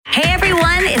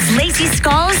Lacey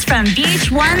Skulls from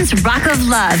VH1's Rock of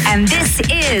Love. And this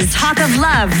is Talk of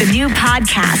Love, the new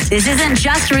podcast. This isn't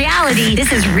just reality,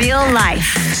 this is real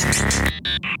life.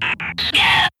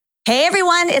 Hey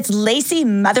everyone, it's Lacey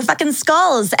motherfucking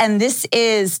Skulls, and this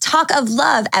is Talk of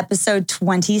Love, episode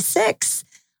 26.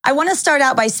 I want to start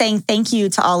out by saying thank you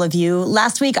to all of you.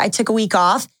 Last week, I took a week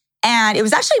off, and it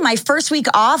was actually my first week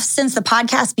off since the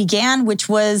podcast began, which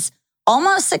was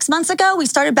almost 6 months ago. We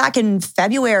started back in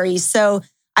February. So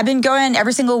I've been going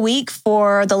every single week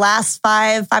for the last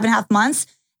five and a half months.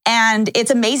 And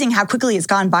it's amazing how quickly it's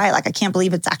gone by. Like, I can't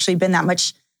believe it's actually been that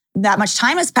much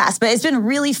time has passed, but it's been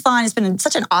really fun. It's been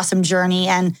such an awesome journey.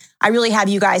 And I really have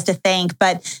you guys to thank.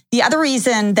 But the other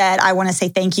reason that I want to say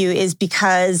thank you is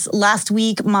because last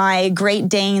week, my Great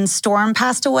Dane Storm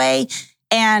passed away.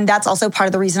 And that's also part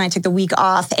of the reason I took the week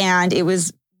off. And it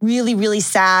was really, really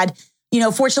sad. You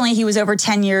know, fortunately, he was over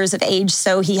 10 years of age,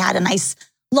 so he had a nice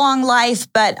long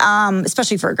life, but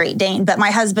especially for a Great Dane. But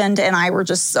my husband and I were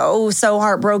just so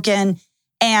heartbroken.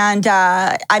 And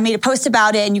I made a post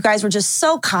about it, and you guys were just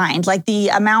so kind. Like, the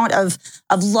amount of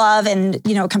love and,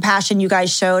 you know, compassion you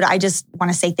guys showed. I just want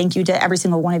to say thank you to every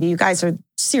single one of you. You guys are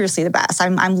seriously the best.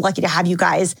 I'm lucky to have you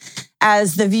guys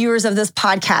as the viewers of this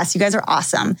podcast. You guys are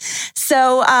awesome.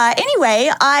 So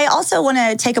anyway, I also want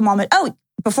to take a moment. Oh,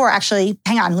 before actually,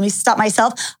 hang on, let me stop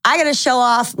myself. I got to show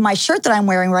off my shirt that I'm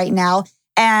wearing right now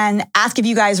and ask if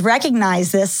you guys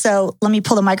recognize this. So let me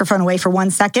pull the microphone away for 1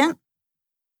 second.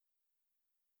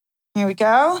 Here we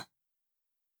go.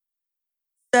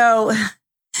 So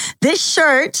this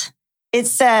shirt, it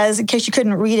says, in case you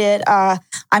couldn't read it,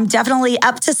 I'm definitely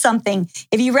up to something.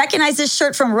 If you recognize this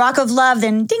shirt from Rock of Love,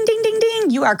 then ding, ding, ding,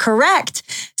 ding, you are correct.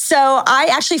 So I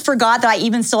actually forgot that I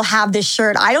even still have this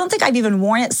shirt. I don't think I've even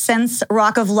worn it since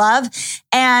Rock of Love.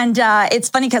 And it's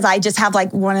funny because I just have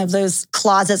like one of those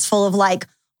closets full of like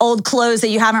old clothes that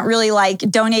you haven't really like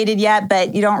donated yet,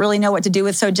 but you don't really know what to do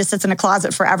with. So it just sits in a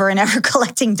closet forever and ever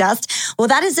collecting dust. Well,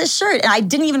 that is this shirt. And I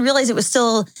didn't even realize it was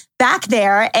still back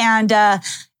there. And,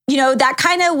 you know, that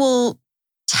kind of will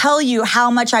tell you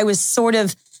how much I was sort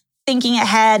of thinking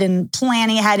ahead and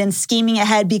planning ahead and scheming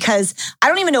ahead, because I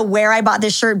don't even know where I bought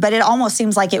this shirt, but it almost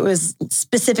seems like it was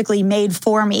specifically made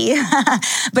for me,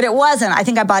 but it wasn't. I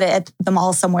think I bought it at the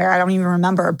mall somewhere. I don't even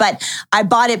remember, but I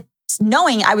bought it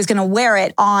knowing I was going to wear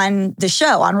it on the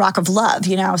show on Rock of Love,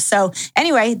 you know? So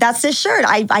anyway, that's this shirt.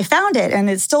 I found it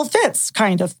and it still fits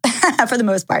kind of for the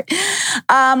most part.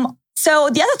 So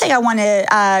the other thing I want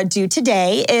to do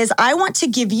today is I want to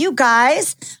give you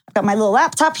guys, I've got my little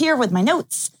laptop here with my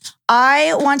notes.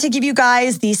 I want to give you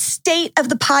guys the state of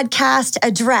the podcast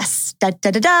address.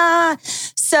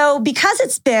 So because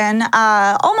it's been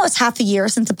almost half a year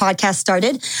since the podcast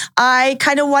started, I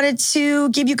kind of wanted to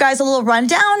give you guys a little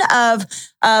rundown of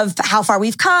how far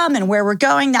we've come and where we're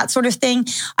going, that sort of thing.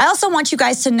 I also want you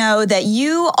guys to know that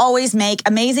you always make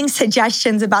amazing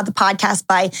suggestions about the podcast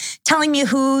by telling me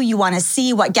who you want to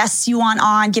see, what guests you want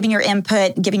on, giving your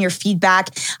input, giving your feedback.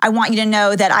 I want you to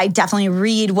know that I definitely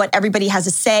read what everybody has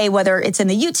to say, whether it's in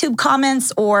the YouTube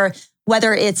comments or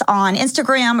whether it's on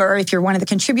Instagram or if you're one of the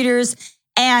contributors.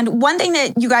 And one thing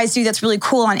that you guys do that's really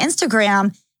cool on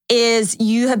Instagram is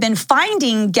you have been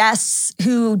finding guests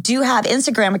who do have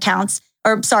Instagram accounts,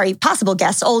 or sorry, possible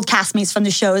guests, old castmates from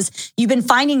the shows. You've been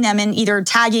finding them and either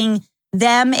tagging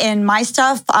them in my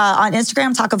stuff on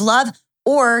Instagram, Talk of Love,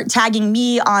 or tagging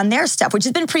me on their stuff, which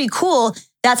has been pretty cool.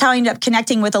 That's how I ended up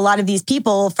connecting with a lot of these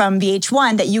people from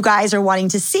VH1 that you guys are wanting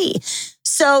to see.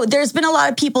 So there's been a lot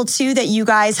of people too that you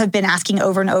guys have been asking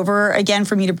over and over again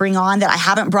for me to bring on that I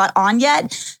haven't brought on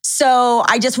yet. So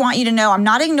I just want you to know I'm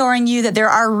not ignoring you, that there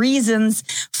are reasons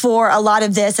for a lot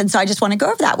of this. And so I just want to go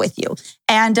over that with you.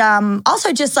 And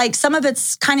also just like some of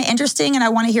it's kind of interesting and I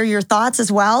want to hear your thoughts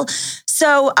as well.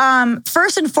 So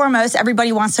first and foremost,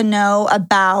 everybody wants to know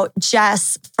about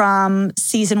Jess from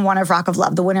season 1 of Rock of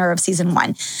Love, the winner of season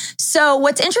 1. So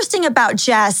what's interesting about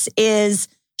Jess is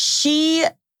she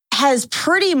has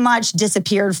pretty much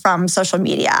disappeared from social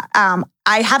media.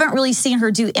 I haven't really seen her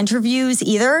do interviews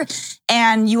either.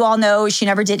 And you all know she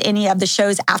never did any of the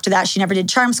shows after that. She never did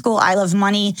Charm School, I Love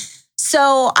Money.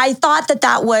 So I thought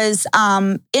that was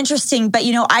interesting. But,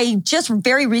 you know, I just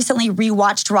very recently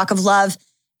rewatched Rock of Love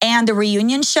and the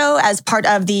reunion show as part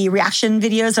of the reaction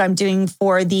videos that I'm doing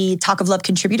for the Talk of Love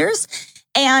contributors.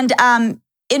 And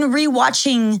in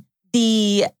rewatching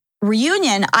the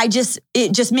reunion,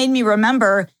 it just made me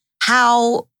remember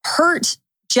how hurt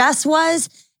Jess was.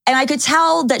 And I could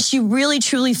tell that she really,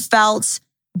 truly felt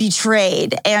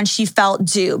betrayed and she felt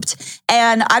duped.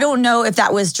 And I don't know if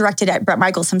that was directed at Bret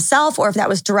Michaels himself or if that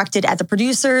was directed at the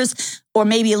producers, or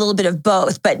maybe a little bit of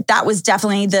both. But that was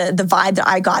definitely the vibe that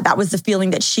I got. That was the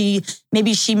feeling that she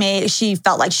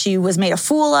felt like she was made a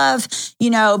fool of,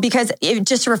 because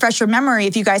just to refresh your memory,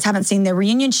 if you guys haven't seen the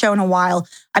reunion show in a while,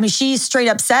 I mean, she straight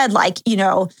up said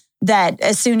that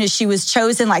as soon as she was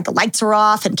chosen, like the lights were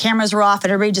off and cameras were off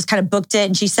and everybody just kind of booked it.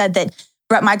 And she said that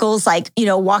Bret Michaels,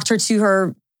 walked her to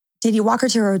her, did he walk her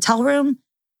to her hotel room?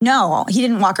 No, he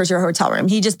didn't walk her to her hotel room.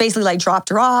 He just basically dropped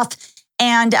her off.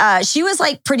 And she was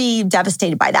pretty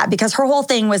devastated by that because her whole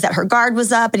thing was that her guard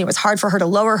was up and it was hard for her to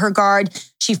lower her guard.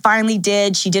 She finally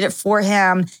did. She did it for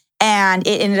him. And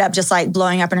it ended up just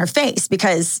blowing up in her face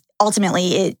because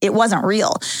ultimately it wasn't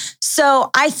real. So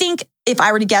I think if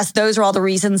I were to guess, those are all the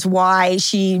reasons why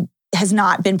she has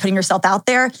not been putting herself out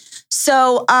there.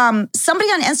 So somebody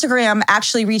on Instagram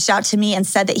actually reached out to me and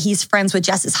said that he's friends with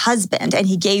Jess's husband. And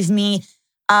he gave me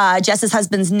Jess's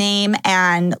husband's name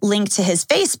and link to his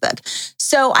Facebook.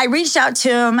 So I reached out to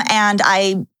him and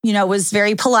I, was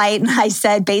very polite. And I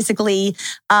said, basically,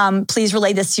 please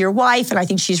relay this to your wife. And I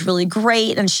think she's really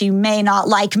great. And she may not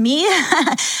like me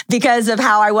because of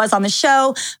how I was on the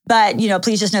show. But,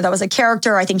 please just know that was a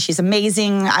character. I think she's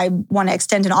amazing. I want to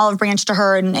extend an olive branch to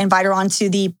her and invite her onto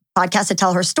the podcast to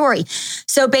tell her story.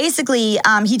 So basically,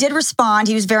 he did respond.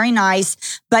 He was very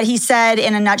nice, but he said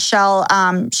in a nutshell,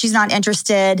 she's not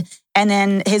interested. And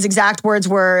then his exact words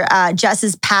were, Jess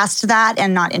is past that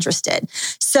and not interested.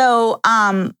 So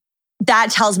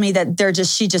that tells me that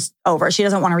she's just over. She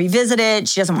doesn't want to revisit it.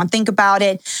 She doesn't want to think about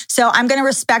it. So I'm going to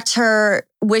respect her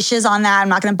wishes on that. I'm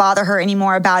not going to bother her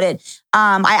anymore about it.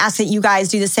 I ask that you guys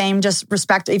do the same. Just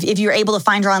respect. If you're able to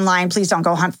find her online, please don't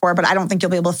go hunt for her. But I don't think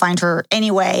you'll be able to find her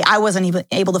anyway. I wasn't even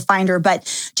able to find her.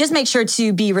 But just make sure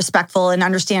to be respectful and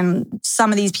understand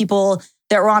some of these people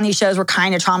that were on these shows were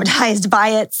kind of traumatized by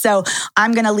it. So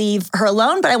I'm going to leave her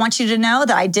alone. But I want you to know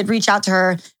that I did reach out to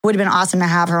her. It would have been awesome to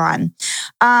have her on.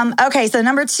 Okay, so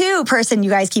number 2 person you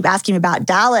guys keep asking me about,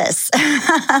 Dallas.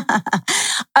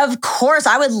 Of course,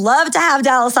 I would love to have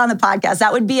Dallas on the podcast.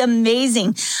 That would be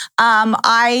amazing.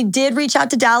 I did reach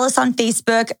out to Dallas on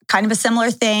Facebook, kind of a similar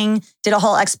thing, did a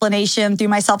whole explanation, threw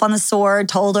myself on the sword,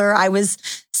 told her I was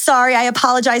sorry. I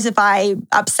apologize if I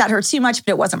upset her too much,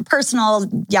 but it wasn't personal,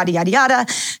 yada, yada, yada.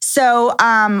 So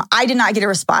I did not get a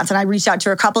response. And I reached out to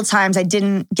her a couple of times. I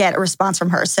didn't get a response from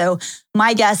her. So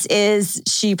my guess is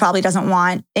she probably doesn't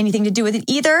want anything to do with it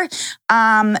either.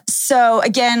 So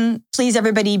again, please,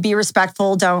 everybody, be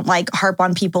respectful. Don't harp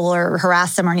on people or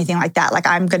harass them or anything like that.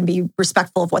 I'm going to be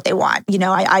respectful of what they want.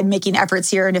 I'm making efforts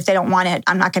here. And if they don't want it,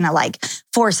 I'm not going to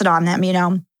force it on them,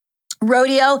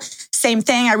 Rodeo, same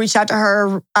thing. I reached out to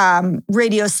her,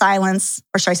 radio silence,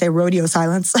 or should I say rodeo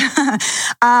silence?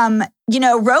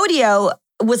 Rodeo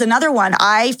was another one.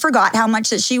 I forgot how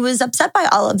much that she was upset by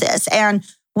all of this. And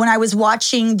when I was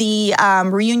watching the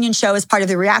reunion show as part of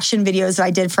the reaction videos that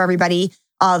I did for everybody,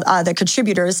 the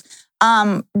contributors,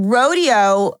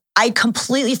 Rodeo, I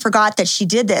completely forgot that she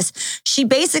did this. She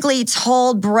basically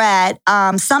told Bret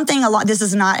something along, this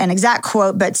is not an exact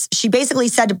quote, but she basically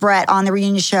said to Bret on the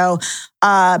reunion show,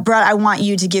 Bret, I want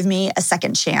you to give me a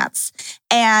second chance.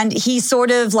 And he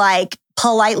sort of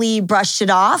politely brushed it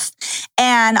off.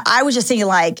 And I was just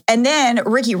thinking and then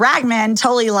Ricky Ragman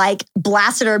totally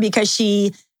blasted her because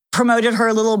she promoted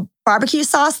her little barbecue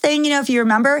sauce thing, if you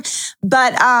remember.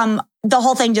 But the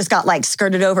whole thing just got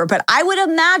skirted over. But I would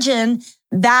imagine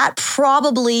that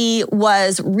probably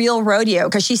was real Rodeo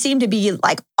because she seemed to be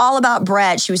all about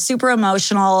Bret. She was super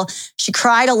emotional. She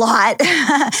cried a lot.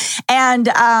 And,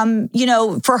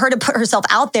 for her to put herself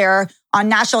out there on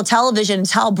national television and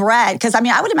tell Bret, because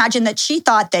I would imagine that she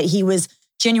thought that he was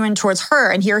genuine towards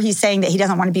her. And here he's saying that he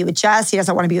doesn't want to be with Jess. He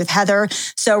doesn't want to be with Heather.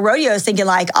 So Rodeo is thinking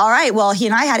all right, well, he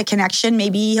and I had a connection.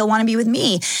 Maybe he'll want to be with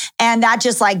me. And that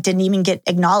just didn't even get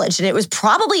acknowledged. And it was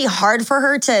probably hard for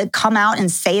her to come out and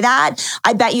say that.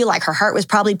 I bet you her heart was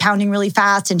probably pounding really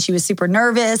fast and she was super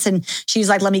nervous. And she was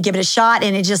let me give it a shot.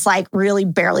 And it just really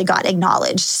barely got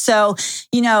acknowledged. So,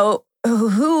 who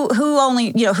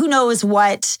knows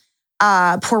what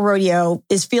poor Rodeo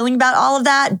is feeling about all of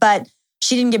that. But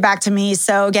she didn't get back to me.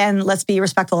 So again, let's be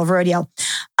respectful of Rodeo.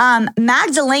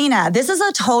 Magdalena, this is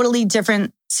a totally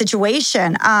different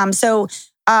situation. So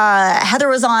Heather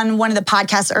was on one of the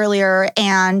podcasts earlier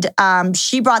and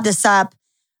she brought this up.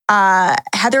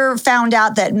 Heather found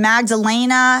out that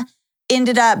Magdalena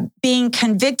ended up being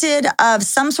convicted of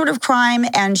some sort of crime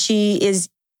and she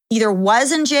either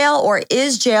was in jail or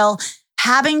is jail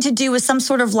having to do with some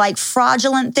sort of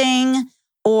fraudulent thing.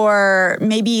 Or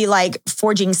maybe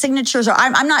forging signatures, or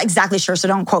I'm not exactly sure, so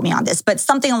don't quote me on this, but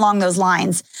something along those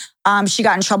lines she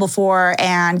got in trouble for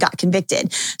and got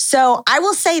convicted. So I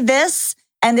will say this,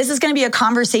 And this is going to be a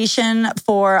conversation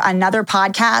for another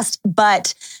podcast,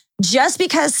 but just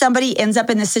because somebody ends up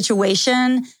in this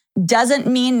situation doesn't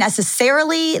mean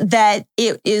necessarily that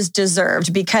it is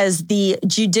deserved, because the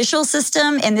judicial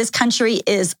system in this country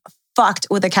is fucked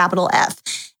with a capital F.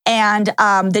 And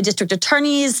the district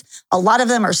attorneys, a lot of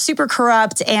them are super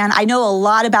corrupt. And I know a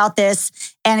lot about this.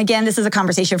 And again, this is a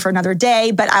conversation for another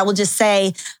day, but I will just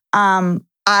say,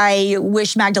 I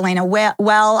wish Magdalena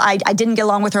well. I didn't get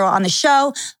along with her on the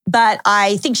show, but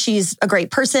I think she's a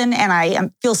great person, and I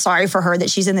feel sorry for her that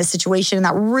she's in this situation, and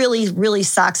that really, really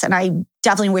sucks. And I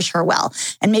definitely wish her well.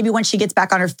 And maybe when she gets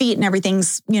back on her feet and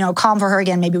everything's, calm for her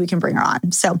again, maybe we can bring her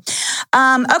on. So,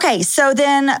 okay. So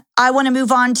then I want to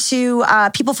move on to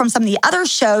people from some of the other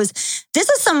shows. This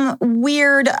is some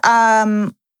weird.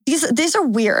 These are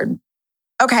weird.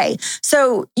 Okay,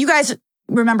 so you guys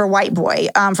remember White Boy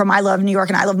from I Love New York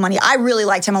and I Love Money. I really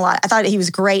liked him a lot. I thought he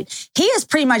was great. He has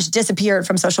pretty much disappeared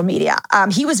from social media.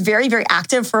 He was very, very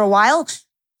active for a while.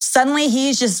 Suddenly,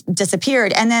 he's just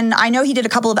disappeared. And then I know he did a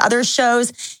couple of other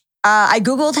shows. I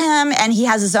Googled him, and he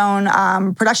has his own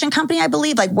production company, I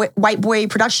believe, like White Boy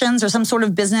Productions or some sort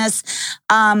of business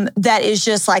that is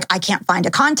just like, I can't find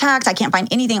a contact. I can't find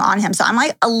anything on him. So I'm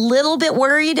like a little bit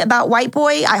worried about White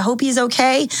Boy. I hope he's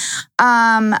okay.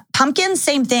 Pumpkin,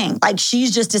 same thing. Like,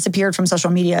 she's just disappeared from social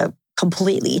media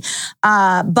completely.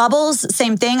 Bubbles,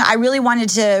 same thing. I really wanted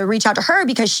to reach out to her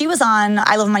because she was on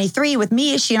I Love Money 3 with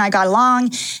me. She and I got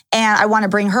along, and I want to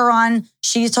bring her on.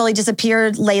 She's totally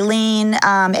disappeared. Laylene,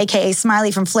 aka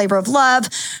Smiley from Flavor of Love,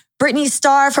 Brittany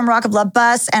Starr from Rock of Love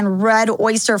Bus, and Red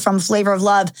Oyster from Flavor of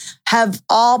Love have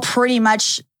all pretty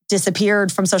much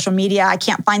disappeared from social media. I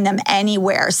can't find them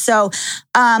anywhere. So,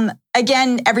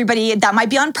 again, everybody, that might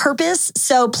be on purpose.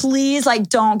 So please,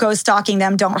 don't go stalking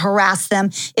them. Don't harass them.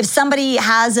 If somebody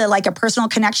has a personal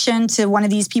connection to one of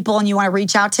these people and you want to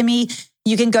reach out to me,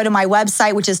 you can go to my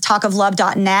website, which is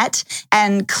talkoflove.net,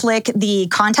 and click the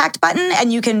contact button,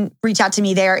 and you can reach out to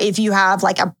me there if you have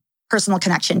a personal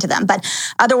connection to them. But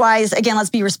otherwise, again, let's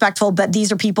be respectful. But these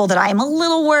are people that I am a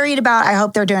little worried about. I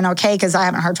hope they're doing okay, because I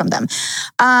haven't heard from them.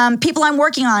 People I'm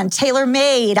working on, Taylor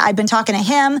Made. I've been talking to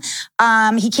him.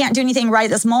 He can't do anything right at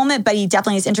this moment, but he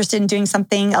definitely is interested in doing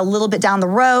something a little bit down the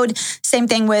road. Same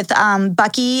thing with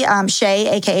Bucky, Shay,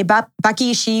 aka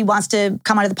Bucky. She wants to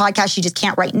come onto the podcast. She just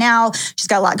can't right now. She's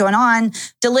got a lot going on.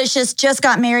 Delicious just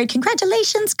got married.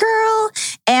 Congratulations, girl.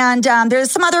 And there's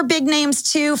some other big names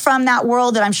too from that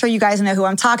world that I'm sure you guys know who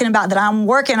I'm talking about that I'm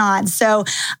working on. So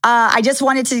I just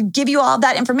wanted to give you all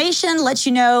that information, let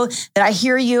you know that I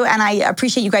hear you, and I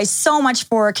appreciate you guys so much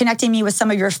for connecting me with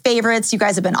some of your favorites. You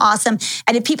guys have been awesome.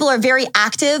 And if people are very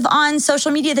active on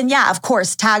social media, then yeah, of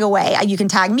course, tag away. You can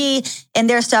tag me in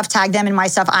their stuff, tag them in my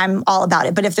stuff. I'm all about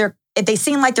it. But if they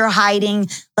seem like they're hiding,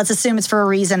 let's assume it's for a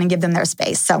reason and give them their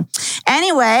space. So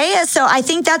anyway, so I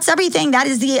think that's everything. That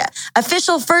is the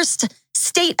official first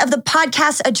state of the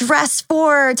podcast address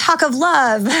for Talk of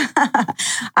Love. All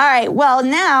right. Well,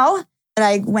 now that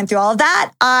I went through all of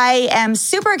that, I am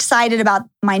super excited about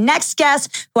my next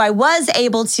guest, who I was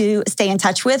able to stay in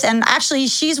touch with. And actually,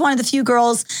 she's one of the few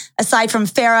girls, aside from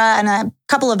Farah and a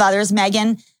couple of others,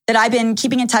 Megan, that I've been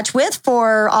keeping in touch with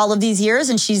for all of these years.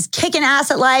 And she's kicking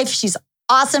ass at life. She's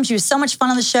awesome. She was so much fun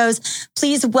on the shows.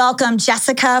 Please welcome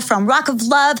Jessica from Rock of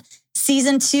Love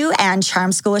Season 2 and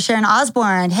Charm School with Sharon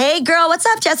Osbourne. Hey girl, what's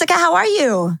up, Jessica? How are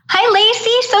you? Hi,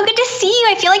 Lacey. So good to see you.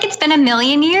 I feel like it's been a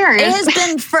million years. It has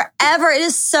been forever. It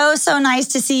is so, so nice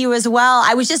to see you as well.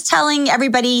 I was just telling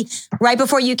everybody right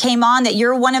before you came on that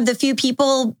you're one of the few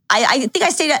people, I think I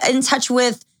stayed in touch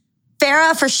with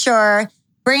Farah for sure,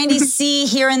 Brandy C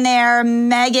here and there,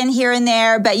 Megan here and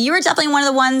there, but you were definitely one of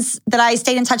the ones that I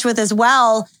stayed in touch with as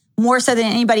well, more so than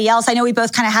anybody else. I know we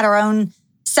both kind of had our own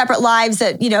separate lives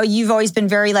that, you've always been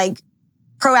very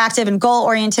proactive and goal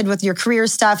oriented with your career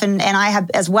stuff. And I have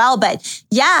as well. But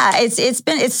yeah,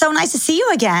 it's so nice to see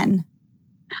you again.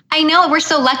 I know, we're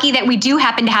so lucky that we do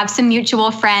happen to have some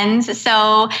mutual friends.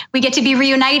 So we get to be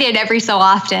reunited every so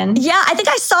often. Yeah. I think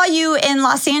I saw you in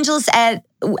Los Angeles at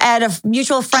a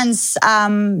mutual friend's,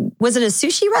 was it a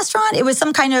sushi restaurant? It was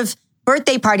some kind of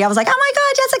birthday party. I was like, oh my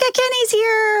God, Jessica Kenny's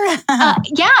here.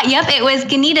 Yep. It was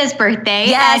Ganita's birthday.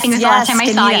 Yes, I think it was the last time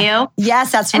I saw you.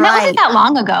 Yes, that's and right. And that wasn't that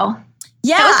long ago.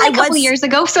 Yeah. That was a couple years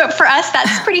ago. So for us,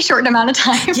 that's a pretty short amount of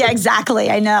time. Yeah, exactly.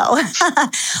 I know.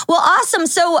 Well, awesome.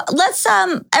 So let's,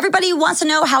 everybody wants to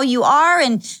know how you are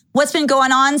and what's been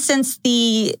going on since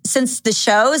the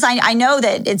shows. I know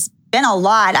that it's been a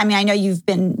lot. I mean, I know you've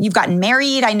gotten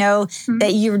married. I know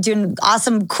that you're doing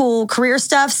awesome, cool career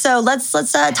stuff. So let's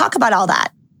talk about all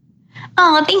that.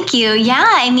 Oh, thank you. Yeah,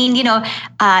 I mean,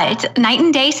 it's night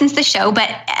and day since the show, but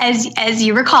as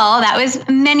you recall, that was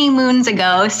many moons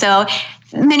ago. So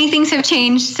many things have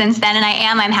changed since then, and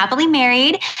I'm happily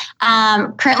married.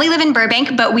 Currently live in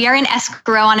Burbank, but we are in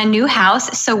escrow on a new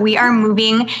house, so we are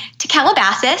moving to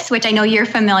Calabasas, which I know you're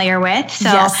familiar with.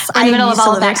 So yes, we're in the middle of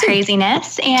all of that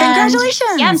craziness. And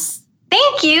congratulations! Yes.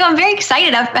 Thank you. I'm very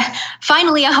excited. I'm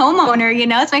finally a homeowner.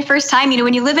 It's my first time.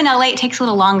 When you live in LA, it takes a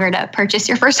little longer to purchase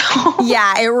your first home.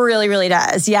 Yeah, it really, really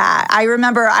does. Yeah. I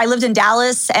remember I lived in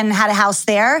Dallas and had a house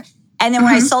there. And then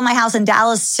when I sold my house in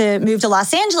Dallas to move to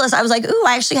Los Angeles, I was like, ooh,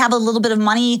 I actually have a little bit of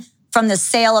money from the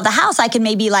sale of the house. I can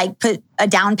maybe put a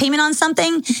down payment on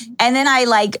something. And then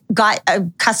I got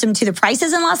accustomed to the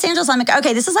prices in Los Angeles. I'm like,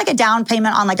 okay, this is like a down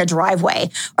payment on a driveway,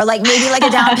 or maybe a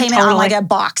down payment on a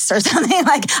box or something.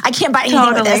 I can't buy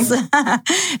anything with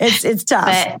this. It's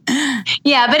tough.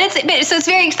 So it's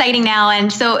very exciting now.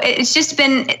 And so it's just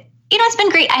been, it's been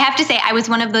great. I have to say, I was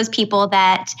one of those people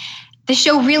that the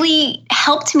show really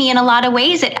helped me in a lot of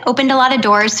ways. It opened a lot of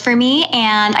doors for me,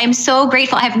 and I'm so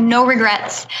grateful. I have no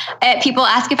regrets. People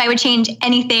ask if I would change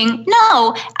anything.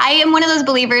 No, I am one of those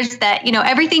believers that,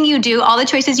 everything you do, all the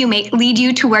choices you make lead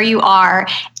you to where you are.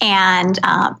 And,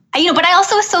 but I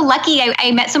also was so lucky.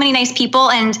 I met so many nice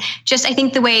people, and just, I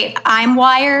think the way I'm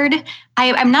wired,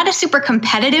 I'm not a super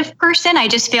competitive person. I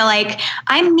just feel like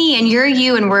I'm me and you're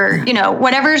you, and we're,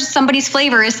 whatever somebody's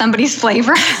flavor is somebody's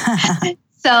flavor.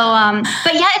 So,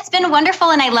 but yeah, it's been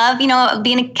wonderful. And I love,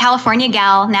 being a California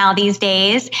gal now these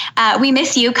days. We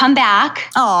miss you. Come back.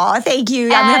 Oh, thank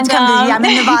you. I'm going to have to come visit you. I'm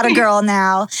a Nevada girl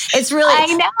now. It's really,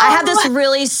 I have this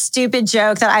really stupid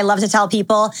joke that I love to tell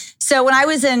people. So when I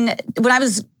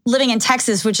was living in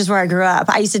Texas, which is where I grew up,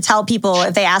 I used to tell people,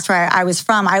 if they asked where I was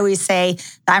from, I always say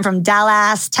that I'm from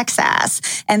Dallas,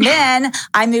 Texas. And then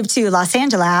I moved to Los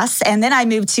Angeles. And then I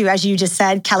moved to, as you just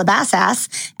said,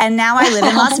 Calabasas. And now I live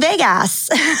in Las Vegas.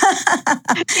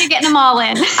 You're getting them all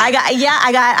in.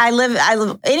 I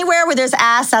live anywhere where there's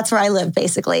ass. That's where I live,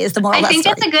 basically, is the moral of that story.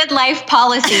 That's a good life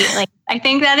policy. I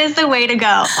think that is the way to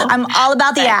go. I'm all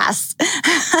about the ass.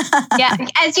 Yeah,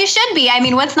 as you should be.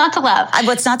 What's not to love?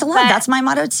 What's not to love? That's my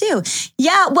motto too.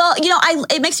 Yeah, well,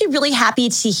 it makes me really happy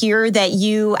to hear that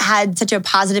you had such a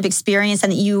positive experience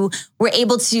and that you were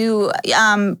able to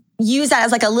use that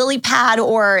as a lily pad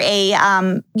or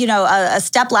a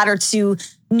step ladder to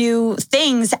new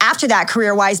things after that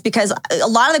career-wise, because a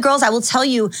lot of the girls, I will tell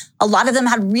you, a lot of them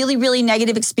had really, really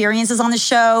negative experiences on the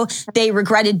show. They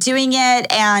regretted doing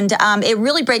it, and it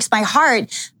really breaks my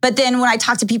heart. But then when I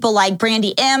talk to people like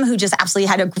Brandy M, who just absolutely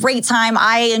had a great time,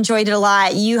 I enjoyed it a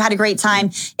lot. You had a great time.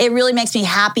 It really makes me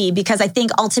happy, because I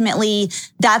think ultimately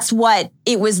that's what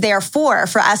it was there for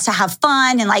us to have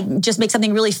fun and just make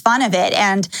something really fun of it.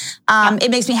 And it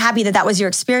makes me happy that was your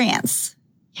experience.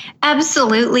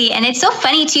 Absolutely. And it's so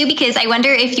funny too, because I wonder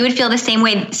if you would feel the same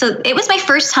way. So it was my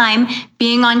first time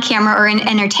being on camera or in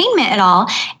entertainment at all.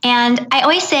 And I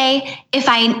always say, if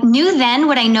I knew then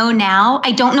what I know now,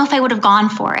 I don't know if I would have gone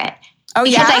for it. Oh,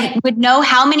 because I would know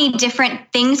how many different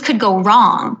things could go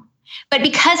wrong. But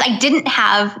because I didn't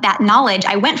have that knowledge,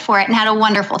 I went for it and had a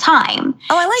wonderful time.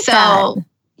 Oh, I like that.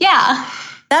 Yeah.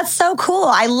 That's so cool.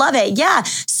 I love it. Yeah.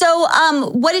 So,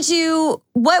 what did you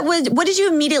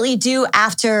immediately do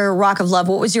after Rock of Love?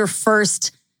 What was your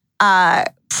first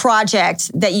project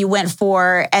that you went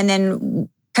for? And then,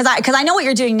 because I know what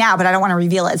you're doing now, but I don't want to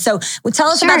reveal it. So, tell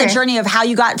us about the journey of how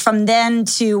you got from then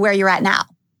to where you're at now.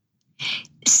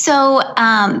 So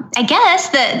I guess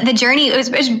the journey was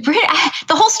the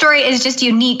whole story is just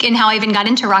unique in how I even got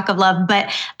into Rock of Love, but.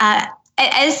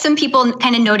 As some people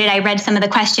kind of noted, I read some of the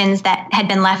questions that had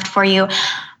been left for you.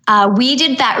 We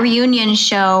did that reunion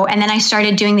show, and then I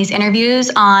started doing these interviews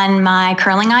on my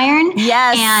curling iron.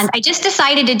 Yes. And I just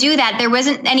decided to do that. There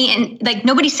wasn't any,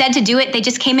 nobody said to do it. They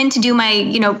just came in to do my,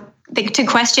 to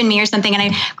question me or something.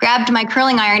 And I grabbed my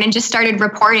curling iron and just started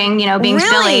reporting, being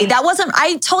silly. That wasn't,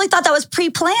 I totally thought that was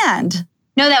pre-planned.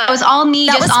 No, that was all me,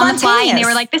 just on the fly. And they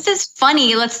were like, this is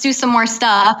funny. Let's do some more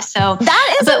stuff. So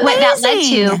that is amazing. What that led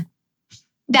to,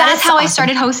 that's how awesome. I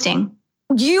started hosting.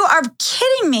 You are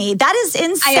kidding me. That is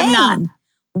insane. I am not.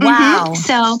 Wow. Mm-hmm.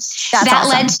 So that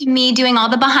led to me doing all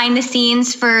the behind the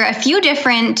scenes for a few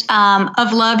different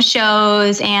of Love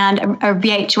shows and a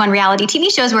VH1 reality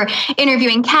TV shows. We're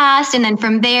interviewing cast. And then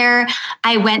from there,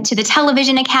 I went to the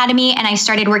Television Academy and I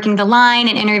started working the line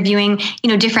and interviewing,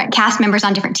 different cast members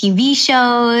on different TV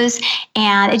shows.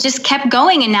 And it just kept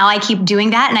going. And now I keep doing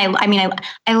that. And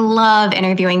I love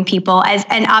interviewing people,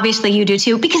 and obviously you do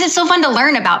too, because it's so fun to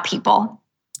learn about people.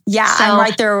 Yeah,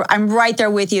 So, I'm right there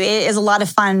with you. It is a lot of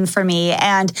fun for me.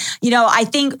 And, I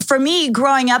think for me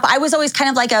growing up, I was always kind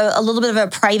of like a little bit of a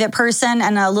private person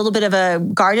and a little bit of a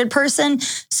guarded person.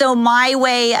 So my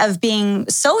way of being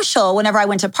social, whenever I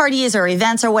went to parties or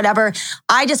events or whatever,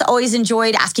 I just always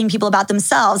enjoyed asking people about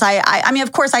themselves. I mean,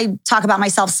 of course, I talk about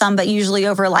myself some, but usually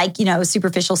over like,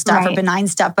 superficial stuff or benign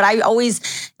stuff. But I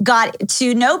always got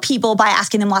to know people by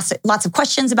asking them lots of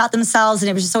questions about themselves. And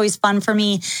it was just always fun for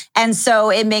me. And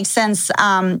so it makes sense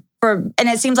and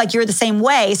it seems like you're the same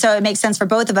way. So it makes sense for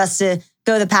both of us to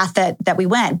go the path that we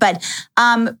went. But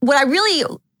what I really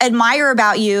admire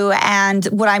about you and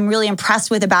what I'm really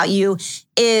impressed with about you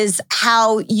is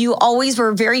how you always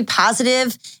were very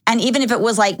positive. And even if it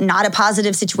was like not a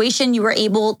positive situation, you were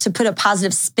able to put a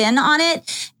positive spin on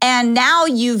it. And now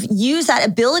you've used that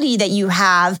ability that you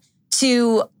have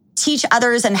to teach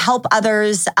others and help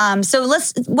others. So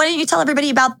why don't you tell everybody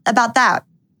about that?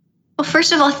 Well,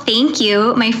 first of all, thank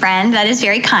you, my friend. That is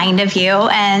very kind of you.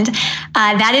 And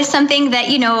that is something that,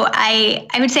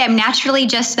 I would say I'm naturally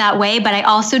just that way, but I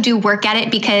also do work at it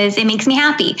because it makes me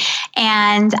happy.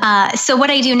 And so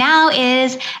what I do now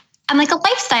is I'm like a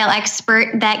lifestyle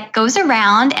expert that goes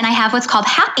around and I have what's called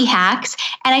happy hacks.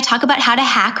 And I talk about how to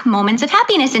hack moments of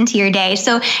happiness into your day.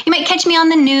 So you might catch me on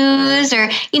the news or,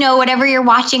 whatever you're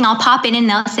watching, I'll pop in and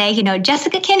they'll say,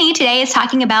 Jessica Kinney today is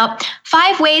talking about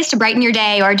 5 ways to brighten your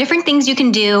day or different things you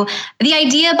can do. The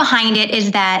idea behind it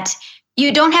is that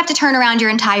you don't have to turn around your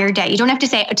entire day. You don't have to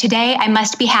say, today I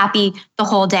must be happy the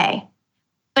whole day.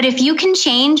 But if you can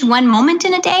change one moment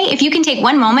in a day, if you can take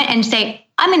one moment and say,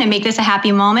 I'm going to make this a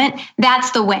happy moment,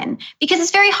 that's the win. Because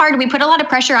it's very hard. We put a lot of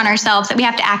pressure on ourselves that we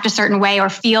have to act a certain way or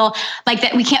feel like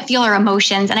that we can't feel our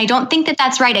emotions. And I don't think that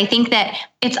that's right. I think that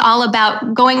it's all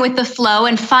about going with the flow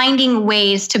and finding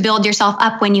ways to build yourself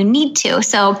up when you need to.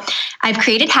 So I've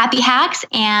created happy hacks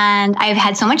and I've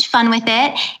had so much fun with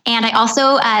it. And I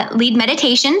also lead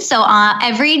meditation. So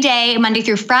every day, Monday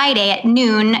through Friday at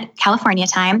noon, California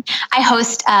time, I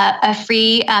host a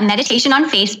free meditation on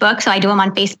Facebook. So I do them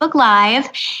on Facebook Live.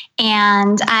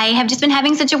 And I have just been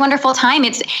having such a wonderful time.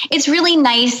 It's really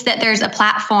nice that there's a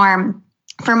platform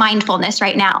for mindfulness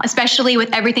right now, especially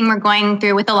with everything we're going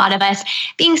through with a lot of us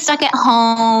being stuck at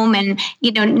home and,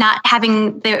 not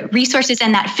having the resources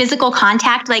and that physical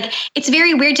contact. Like it's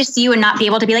very weird to see you and not be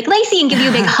able to be like Lacey and give you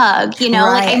a big hug, Right.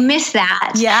 Like I miss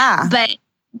that. Yeah.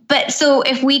 But so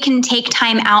if we can take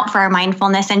time out for our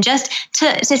mindfulness and just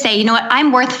to say, you know what,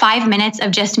 I'm worth 5 minutes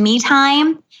of just me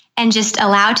time and just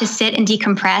allow to sit and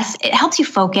decompress, it helps you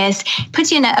focus,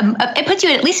 puts you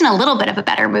at least in a little bit of a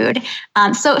better mood.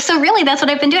 So really that's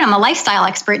what I've been doing. I'm a lifestyle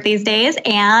expert these days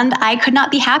and I could not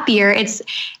be happier. It's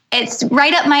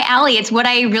right up my alley. It's what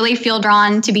I really feel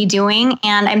drawn to be doing.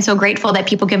 And I'm so grateful that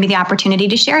people give me the opportunity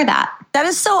to share that. That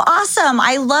is so awesome.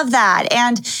 I love that.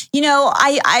 And,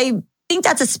 I think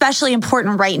that's especially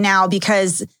important right now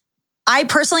because I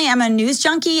personally am a news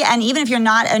junkie. And even if you're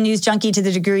not a news junkie to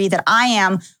the degree that I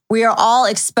am, we are all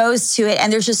exposed to it.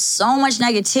 And there's just so much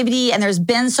negativity. And there's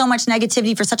been so much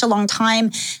negativity for such a long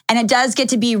time. And it does get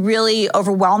to be really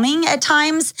overwhelming at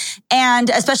times. And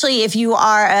especially if you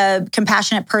are a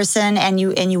compassionate person and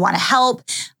you want to help.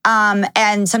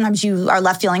 And sometimes you are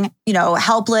left feeling,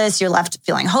 helpless, you're left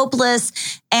feeling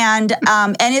hopeless. And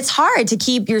it's hard to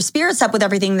keep your spirits up with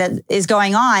everything that is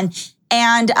going on.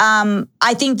 And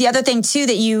I think the other thing too,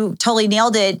 that you totally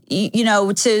nailed it,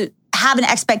 to have an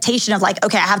expectation of like,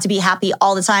 okay, I have to be happy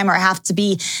all the time or I have to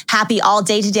be happy all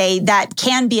day to day. That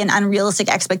can be an unrealistic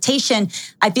expectation.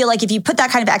 I feel like if you put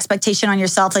that kind of expectation on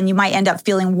yourself, then you might end up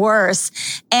feeling worse.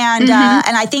 And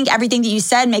and I think everything that you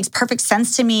said makes perfect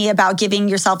sense to me about giving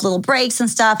yourself little breaks and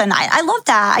stuff. And I love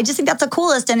that. I just think that's the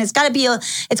coolest. And it's got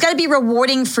to be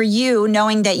rewarding for you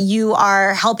knowing that you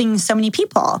are helping so many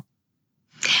people.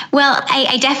 Well,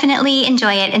 I definitely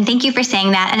enjoy it. And thank you for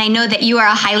saying that. And I know that you are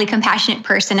a highly compassionate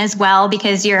person as well,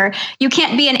 because you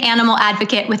can't be an animal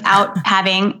advocate without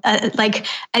having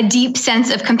a deep sense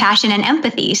of compassion and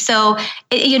empathy. So,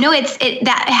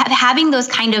 having those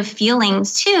kind of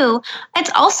feelings too,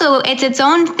 it's its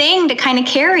own thing to kind of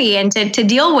carry and to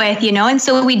deal with, and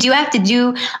so we do have to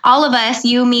do, all of us,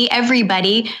 you, me,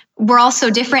 everybody, we're all so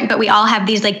different, but we all have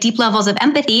these like deep levels of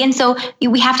empathy. And so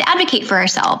we have to advocate for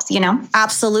ourselves,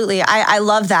 Absolutely. I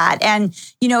love that. And,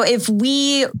 if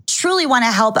we truly want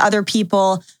to help other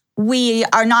people, we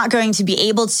are not going to be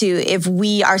able to if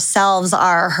we ourselves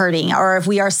are hurting or if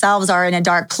we ourselves are in a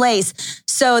dark place.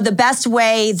 So the best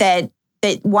way that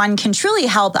one can truly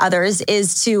help others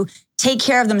is to take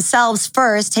care of themselves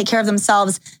first, take care of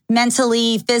themselves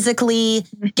mentally, physically,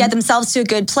 get themselves to a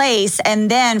good place. And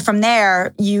then from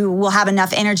there, you will have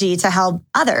enough energy to help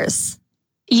others.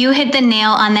 You hit the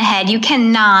nail on the head. You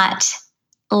cannot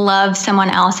love someone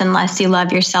else unless you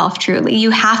love yourself truly. You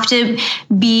have to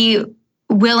be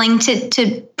willing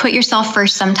to put yourself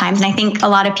first sometimes. And I think a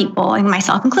lot of people, and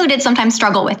myself included, sometimes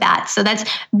struggle with that. So that's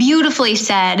beautifully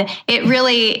said. It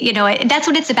really, that's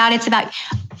what it's about. It's about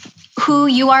who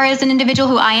you are as an individual,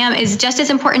 who I am, is just as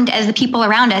important as the people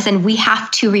around us. And we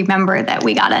have to remember that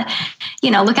we gotta,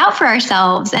 look out for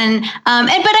ourselves. But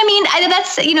I mean,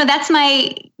 that's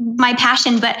my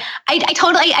passion. But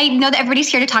I know that everybody's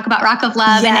here to talk about Rock of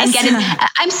Love, yes. and get it.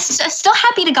 I'm still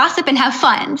happy to gossip and have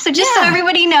fun. So just so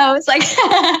everybody knows, I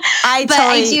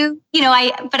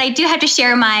do have to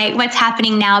share what's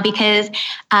happening now, because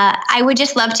I would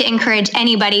just love to encourage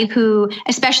anybody who,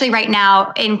 especially right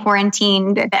now in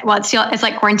quarantine, it's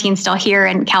like quarantine still here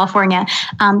in California.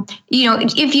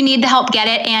 If you need the help, get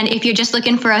it. And if you're just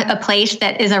looking for a place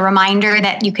that is a reminder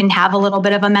that you can have a little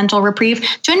bit of a mental reprieve,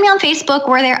 join me on Facebook.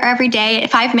 We're there every day,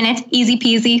 5 minutes, easy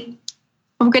peasy.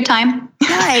 Have a good time.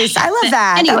 Nice. I love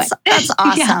that. Anyway. That's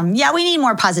awesome. Yeah, we need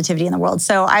more positivity in the world.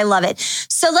 So I love it.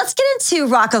 So let's get into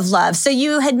Rock of Love. So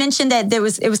you had mentioned that it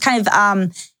was kind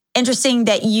of interesting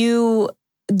that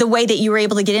the way that you were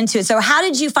able to get into it. So how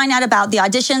did you find out about the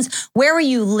auditions? Where were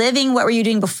you living? What were you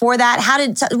doing before that?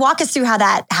 Walk us through how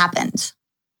that happened.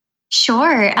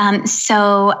 Sure.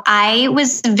 So I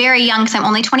was very young, because I'm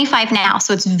only 25 now.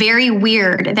 So it's very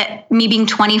weird that me being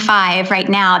 25 right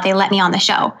now, they let me on the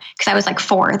show, because I was like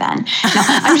 4 then. No,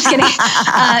 I'm just kidding.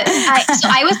 So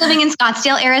I was living in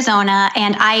Scottsdale, Arizona,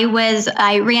 and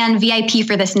I ran VIP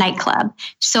for this nightclub.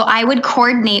 So I would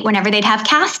coordinate whenever they'd have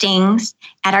castings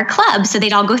at our club. So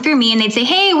they'd all go through me and they'd say,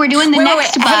 hey, we're doing the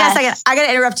next bus. Hang on a second. I got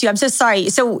to interrupt you. I'm so sorry.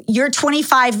 So you're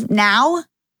 25 now?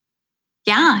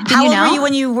 Yeah. How old were you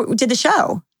when you did the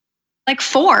show? Like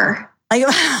 4.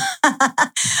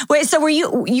 Wait, so were you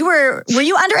underage when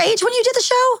you did the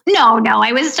show? No,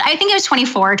 I think I was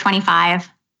 24 or 25.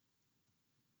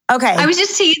 Okay. I was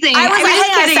just teasing. I was like,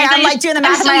 kidding. I'm like doing the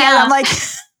math in my head. I'm like,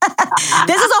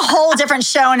 this is a whole different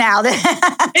show now.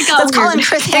 Let's call him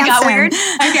Chris Hansen. It got weird.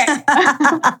 Okay.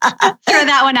 Throw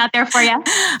that one out there for you.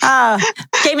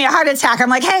 Gave me a heart attack. I'm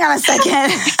like, hang on a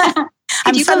second.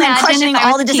 I'm suddenly questioning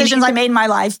all the decisions I made in my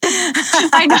life.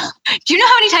 I know. Do you know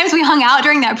how many times we hung out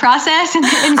during that process?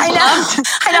 I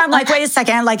know. I'm like, wait a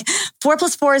second. I'm like, 4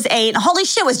 + 4 is 8. Holy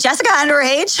shit, was Jessica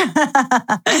underage?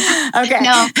 Okay.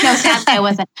 No, sadly I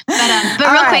wasn't.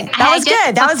 But real quick. That was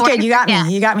good. That was good. You got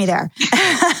me. You got me there.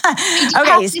 I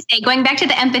have to say, going back to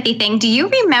the empathy thing, do you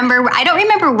remember, I don't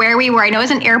remember where we were. I know it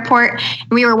was an airport.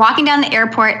 And we were walking down the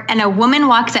airport and a woman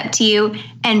walks up to you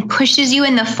and pushes you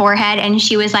in the forehead. And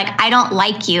she was like, I don't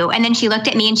like you. And then she looked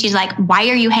at me and she's like, why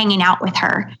are you hanging out with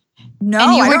her? No,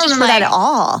 I don't remember that at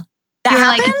all. That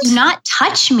happened? Like, do not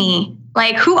touch me.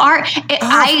 Like,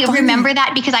 I remember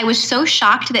that because I was so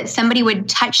shocked that somebody would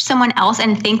touch someone else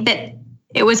and think that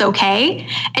it was okay.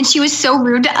 And she was so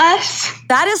rude to us.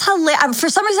 That is hilarious. For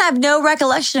some reason, I have no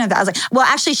recollection of that. I was like, well,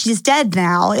 actually, she's dead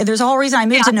now. There's a whole reason I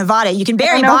moved to Nevada. You can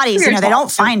bury bodies, they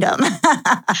don't find them.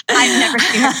 I've never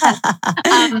seen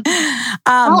her.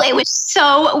 It was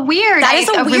so weird. That is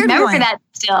a weird remember one. That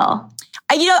still.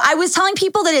 I was telling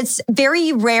people that it's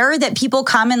very rare that people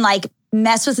come and like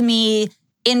mess with me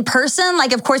in person.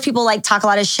 Like, of course, people like talk a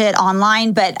lot of shit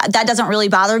online, but that doesn't really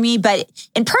bother me. But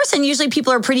in person, usually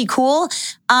people are pretty cool.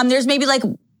 There's maybe like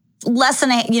less than,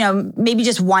 maybe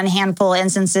just one handful of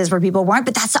instances where people weren't,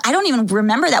 but I don't even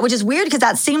remember that, which is weird because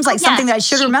that seems like something that I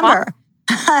should remember.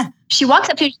 She walks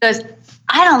up to you, she goes,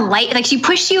 I don't like she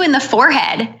pushed you in the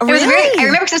forehead. It was I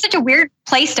remember because it's such a weird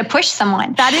place to push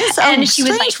someone. That is and she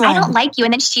was like, I don't like you.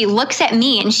 And then she looks at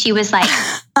me and she was like,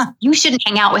 you shouldn't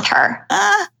hang out with her.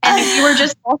 And we were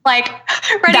just both like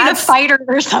ready to fight her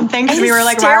or something because we were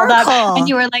like riled up. And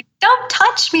you were like, don't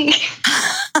touch me.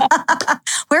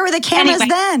 Where were the cameras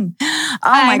then? Oh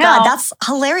my God, that's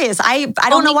hilarious. I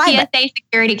don't know why. TSA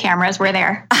security cameras were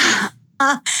there.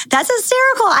 That's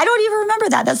hysterical. I don't even remember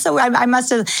that. That's so, I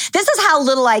must have, this is how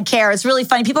little I care. It's really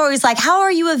funny. People are always like, how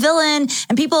are you a villain?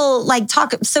 And people like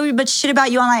talk so much shit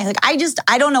about you online. Like,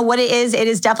 I don't know what it is. It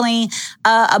is definitely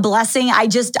a blessing. I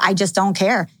just don't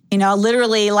care.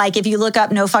 Literally, like if you look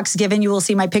up No Fucks Given, you will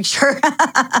see my picture.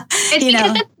 It's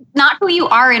because it's not who you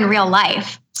are in real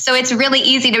life. So it's really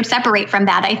easy to separate from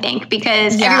that, I think,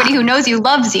 because everybody who knows you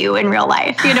loves you in real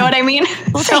life. You know what I mean?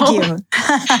 Well, thank you.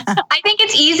 I think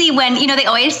it's easy when, they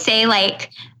always say like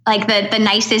the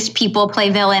nicest people play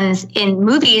villains in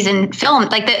movies and film,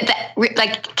 like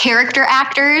the character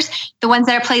actors, the ones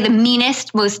that play the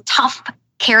meanest, most tough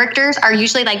characters are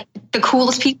usually like the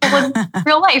coolest people in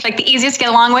real life, like the easiest to get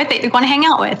along with, that you want to hang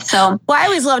out with. So, well, I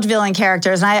always loved villain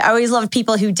characters, and I always loved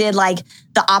people who did like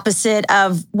the opposite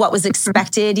of what was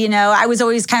expected. You know, I was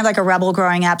always kind of like a rebel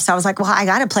growing up, so I was like, well, I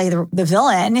got to play the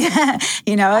villain.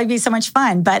 You know, it'd be so much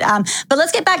fun. But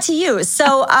let's get back to you.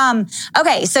 So,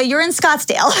 okay, so you're in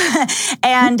Scottsdale,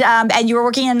 and you were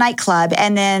working in a nightclub,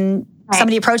 and then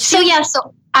somebody approached you. So yeah,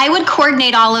 so I would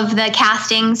coordinate all of the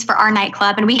castings for our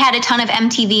nightclub, and we had a ton of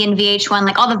MTV and VH1,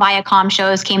 like all the Viacom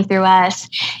shows came through us.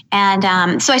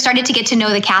 And so I started to get to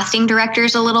know the casting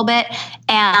directors a little bit,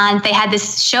 and they had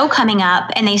this show coming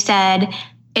up, and they said,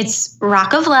 it's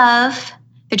Rock of Love.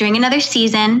 They're doing another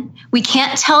season. We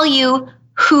can't tell you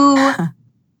who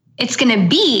it's going to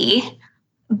be,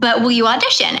 but will you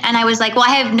audition? And I was like, well,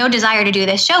 I have no desire to do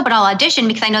this show, but I'll audition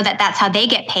because I know that that's how they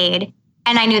get paid.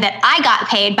 And I knew that I got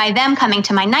paid by them coming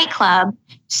to my nightclub.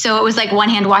 So it was like one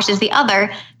hand washes the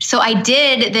other. So I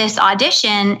did this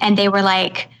audition, and they were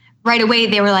like, right away,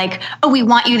 they were like, oh, we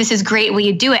want you. This is great. Will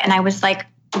you do it? And I was like,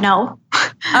 no.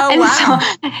 Oh, and wow.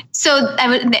 So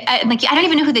I don't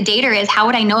even know who the dater is. How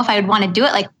would I know if I would want to do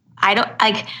it? Like, I don't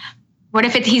like, what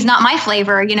if he's not my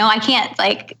flavor? You know, I can't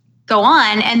like go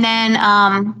on. And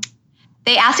then,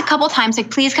 they asked a couple of times,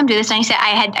 like, please come do this. And I said,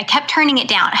 I kept turning it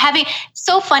down.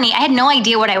 So funny. I had no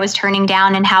idea what I was turning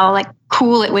down and how like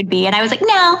cool it would be. And I was like,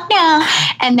 no.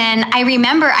 And then I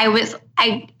remember I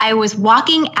was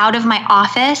walking out of my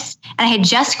office, and I had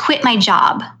just quit my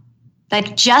job.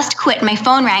 Like just quit. My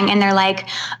phone rang, and they're like,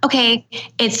 okay,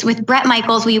 it's with Bret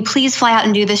Michaels. Will you please fly out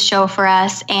and do this show for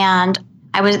us? And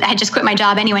I had just quit my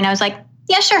job anyway. And I was like,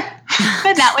 yeah, sure.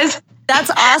 But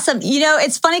That's awesome. You know,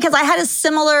 it's funny because I had a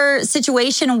similar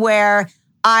situation where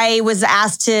I was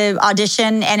asked to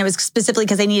audition, and it was specifically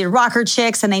because they needed rocker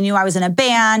chicks, and they knew I was in a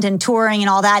band and touring and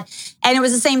all that. And it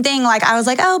was the same thing. Like, I was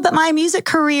like, oh, but my music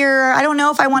career, I don't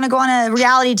know if I want to go on a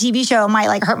reality TV show. It might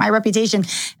like hurt my reputation.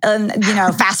 You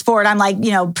know, fast forward, I'm like, you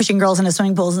know, pushing girls into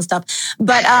swimming pools and stuff.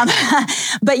 But,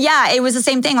 but yeah, it was the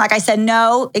same thing. Like I said,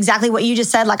 no, exactly what you just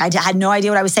said. Like I had no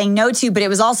idea what I was saying no to, but it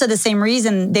was also the same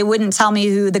reason they wouldn't tell me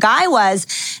who the guy was.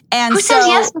 And who says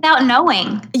yes without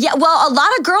knowing? Yeah, well, a lot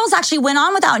of girls actually went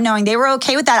on without knowing. They were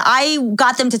okay with that. I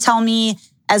got them to tell me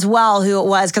as well who it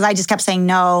was, because I just kept saying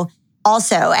no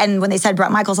also. And when they said Bret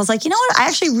Michaels, I was like, you know what? I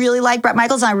actually really like Bret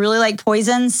Michaels, and I really like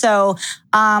Poison. So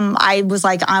I was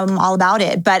like, I'm all about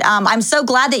it. But I'm so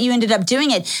glad that you ended up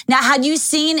doing it. Now, had you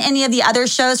seen any of the other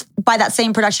shows by that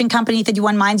same production company,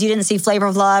 51 Minds? You didn't see Flavor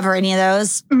of Love or any of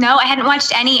those? No, I hadn't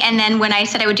watched any. And then when I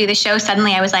said I would do the show,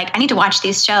 suddenly I was like, I need to watch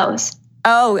these shows.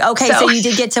 Oh, okay. So you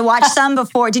did get to watch some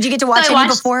before. Did you get to watch any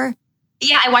before?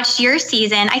 Yeah, I watched your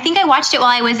season. I think I watched it while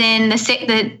I was in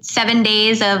the 7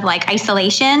 days of like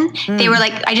isolation. They were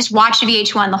like, I just watched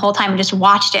VH1 the whole time and just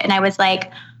watched it. And I was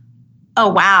like, oh,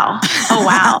 wow.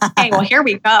 Okay, well, here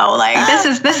we go. Like,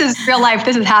 this is real life.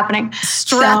 This is happening.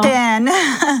 Strap in.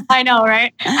 I know,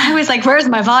 right? I was like, where's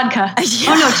my vodka?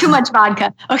 Yeah. Oh, no, too much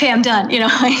vodka. Okay, I'm done. You know,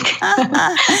 like.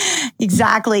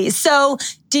 Exactly. So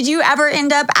did you ever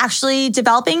end up actually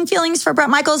developing feelings for Bret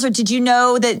Michaels, or did you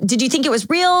think it was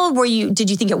real? Did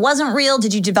you think it wasn't real?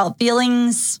 Did you develop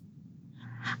feelings?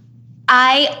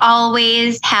 I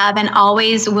always have and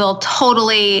always will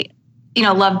totally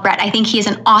love Bret. I think he is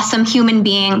an awesome human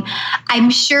being. I'm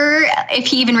sure if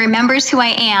he even remembers who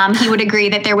I am, he would agree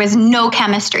that there was no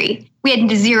chemistry. We had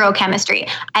zero chemistry.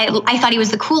 I thought he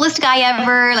was the coolest guy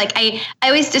ever. Like I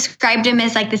always described him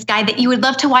as like this guy that you would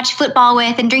love to watch football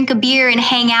with and drink a beer and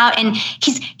hang out. And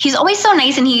he's always so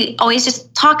nice, and he always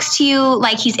just talks to you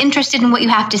like he's interested in what you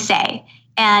have to say.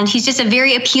 And he's just a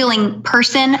very appealing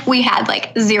person. We had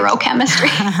like zero chemistry.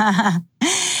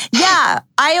 Yeah,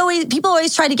 people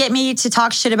always try to get me to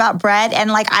talk shit about Bret,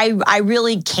 and like I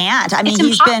really can't. I mean,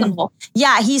 he's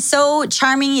so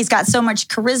charming. He's got so much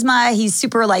charisma. He's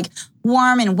super like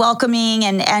warm and welcoming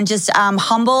and just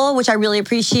humble, which I really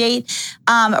appreciate.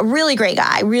 A really great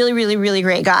guy, really, really, really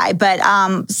great guy. But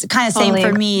kind of same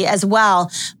for me as well.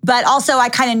 But also, I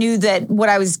kind of knew that what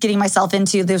I was getting myself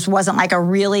into, this wasn't like a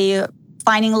really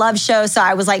finding love show. So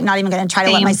I was like not even going to try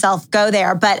to let myself go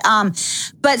there. But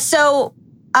so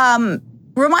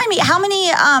remind me,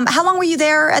 how long were you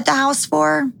there at the house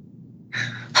for?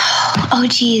 Oh,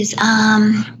 geez.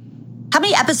 How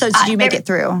many episodes did you make it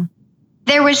through?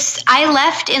 I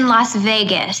left in Las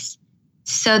Vegas.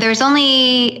 So there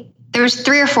was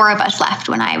 3 or 4 of us left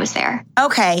when I was there.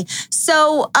 Okay.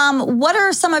 So what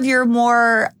are some of your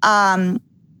more,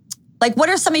 what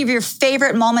are some of your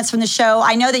favorite moments from the show?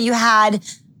 I know that you had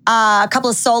a couple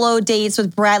of solo dates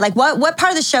with Bret. Like what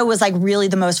part of the show was like really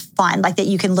the most fun, like that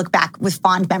you can look back with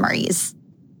fond memories?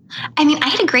 I mean, I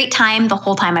had a great time the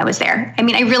whole time I was there. I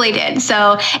mean, I really did.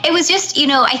 So it was just,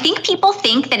 I think people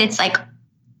think that it's like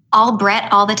all Brett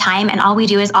all the time. And all we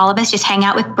do is all of us just hang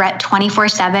out with Brett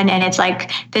 24/7. And it's like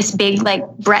this big, like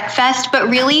Brett fest, but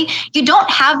really you don't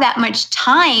have that much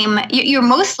time. You're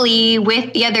mostly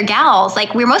with the other gals.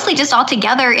 Like we're mostly just all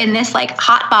together in this like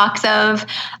hot box of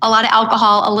a lot of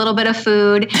alcohol, a little bit of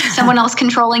food, someone else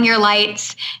controlling your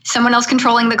lights, someone else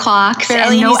controlling the clocks,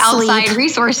 barely and no sleep. Outside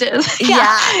resources.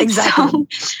 Yeah, exactly.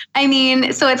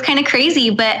 So it's kind of crazy,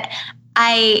 but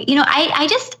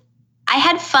I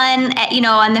had fun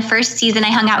on the first season.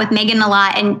 I hung out with Megan a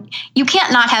lot, and you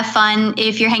can't not have fun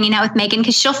if you're hanging out with Megan,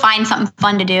 because she'll find something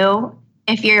fun to do.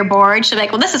 If you're bored, she'll be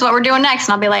like, well, this is what we're doing next.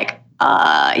 And I'll be like,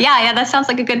 yeah, that sounds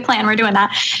like a good plan. We're doing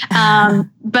that.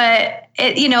 But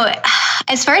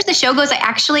as far as the show goes,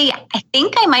 I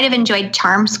think I might've enjoyed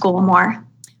Charm School more.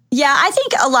 Yeah, I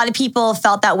think a lot of people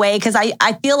felt that way, because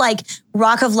I feel like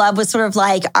Rock of Love was sort of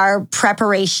like our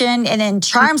preparation. And then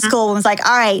Charm School was like,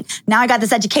 all right, now I got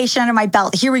this education under my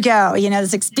belt. Here we go.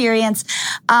 This experience.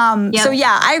 So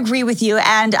yeah, I agree with you.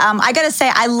 And I got to say,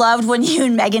 I loved when you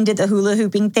and Megan did the hula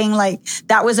hooping thing. Like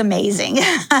that was amazing.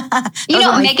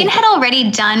 Megan had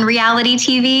already done reality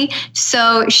TV.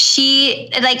 So she,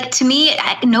 like, to me,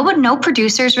 no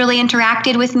producers really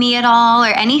interacted with me at all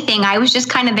or anything. I was just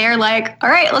kind of there like, all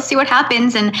right, let's see what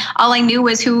happens. And all I knew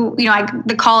was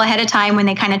the call ahead of time when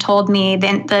they kind of told me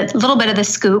the little bit of the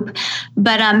scoop.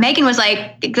 But Megan was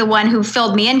like the one who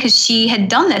filled me in because she had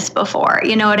done this before.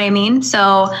 You know what I mean?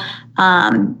 So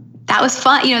that was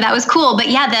fun. That was cool. But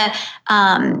yeah,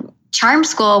 the Charm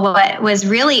School was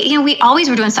really, we always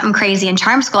were doing something crazy in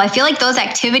Charm School. I feel like those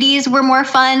activities were more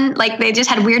fun. Like they just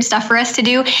had weird stuff for us to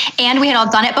do. And we had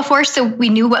all done it before. So we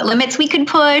knew what limits we could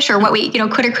push or what we,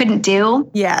 could or couldn't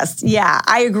do. Yes. Yeah.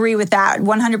 I agree with that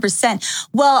 100%.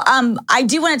 Well, I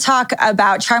do want to talk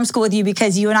about Charm School with you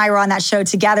because you and I were on that show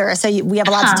together. So we have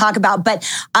a lot to talk about, but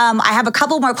I have a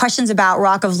couple more questions about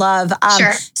Rock of Love.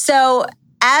 Sure. So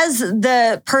as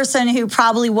the person who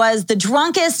probably was the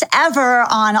drunkest ever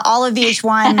on all of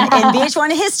VH1 in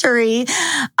VH1 history,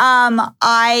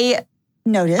 I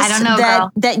noticed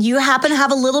that you happen to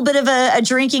have a little bit of a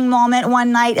drinking moment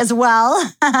one night as well.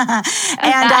 And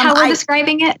how we're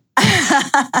describing it?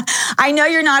 I know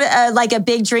you're not a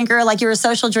big drinker, like you're a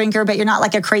social drinker, but you're not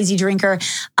like a crazy drinker.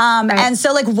 Right. And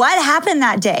so like what happened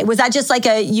that day? Was that just like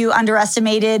you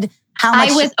underestimated how much?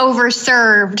 I was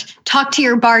overserved. Talk to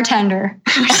your bartender.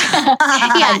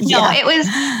 It was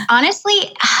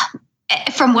honestly,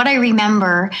 from what I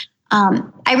remember, I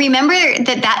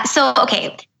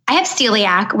have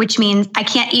celiac, which means I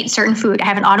can't eat certain food. I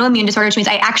have an autoimmune disorder, which means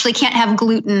I actually can't have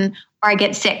gluten or I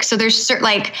get sick. So there's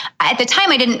at the time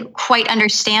I didn't quite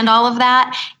understand all of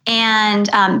that. And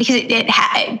because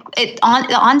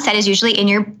the onset is usually in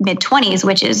your mid-20s,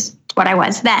 which is what I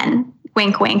was then.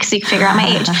 Wink, wink, so you can figure out my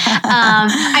age.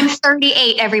 I'm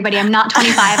 38, everybody. I'm not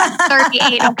 25. I'm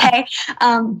 38, okay?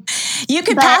 You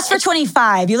could pass for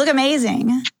 25. You look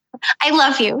amazing. I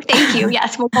love you. Thank you.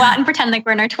 Yes, we'll go out and pretend like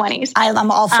we're in our 20s.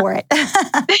 I'm all for it.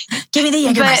 Give me the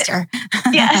Jägermeister.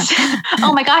 Yes.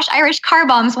 Oh my gosh, Irish car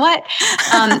bombs. What?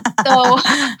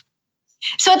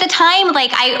 So at the time,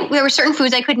 there were certain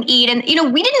foods I couldn't eat. And,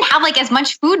 we didn't have as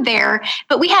much food there,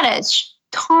 but we had a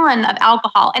ton of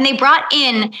alcohol, and they brought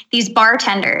in these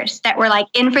bartenders that were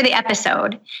in for the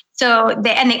episode. So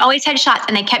they always had shots,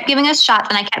 and they kept giving us shots,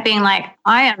 and I kept being like,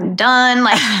 I am done.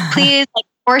 Please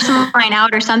pour some wine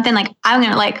out or something. I'm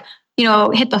going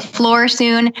to hit the floor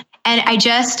soon. And I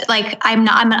just I'm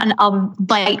a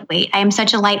lightweight. I am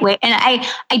such a lightweight. And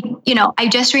I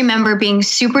just remember being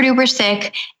super duper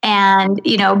sick and,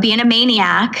 being a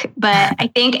maniac. But I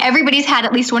think everybody's had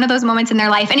at least one of those moments in their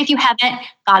life. And if you haven't,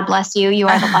 God bless you. You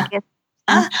are the luckiest.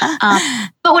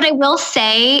 But what I will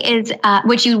say is,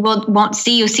 which you won't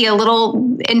see, you see a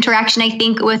little interaction, I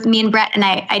think, with me and Brett. And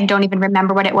I don't even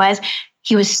remember what it was.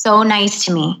 He was so nice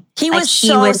to me. He was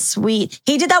so sweet.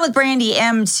 He did that with Brandy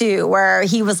M too, where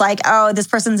he was like, "Oh, this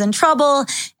person's in trouble,"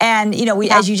 and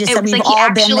as you just said, we've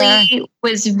all been there. He actually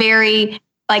was very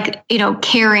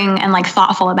caring and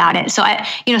thoughtful about it. So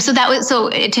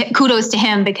kudos to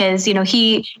him because,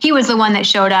 he was the one that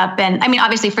showed up. And I mean,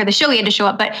 obviously for the show he had to show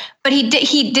up, but he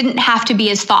didn't have to be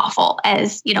as thoughtful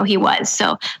as, he was.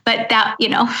 So, but that,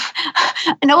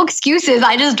 no excuses.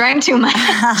 I just drank too much.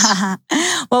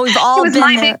 Well, we've all been there.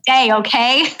 It was my big day.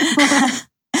 Okay.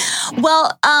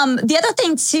 Well, the other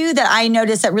thing too that I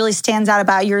noticed that really stands out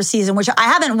about your season, which I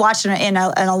haven't watched in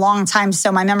a long time,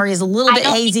 so my memory is a little bit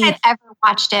hazy. I've ever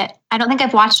watched it. I don't think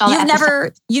I've watched all the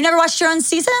episodes. You never watched your own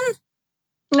season?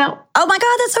 No. Oh my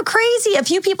God, that's so crazy. A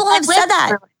few people have said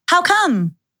that. How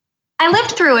come? I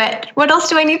lived through it. What else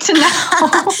do I need to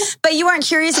know? But you weren't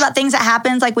curious about things that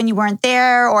happened, like when you weren't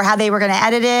there or how they were going to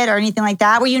edit it or anything like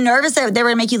that? Were you nervous that they were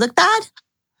going to make you look bad?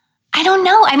 I don't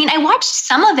know. I mean, I watched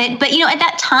some of it, but at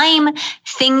that time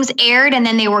things aired and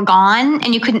then they were gone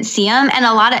and you couldn't see them. And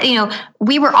a lot of,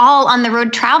 we were all on the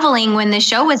road traveling when the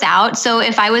show was out. So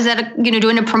if I was at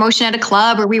doing a promotion at a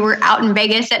club or we were out in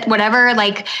Vegas at whatever,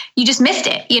 like you just missed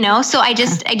it, So I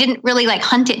didn't really like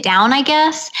hunt it down, I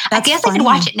guess. That's I guess funny. I could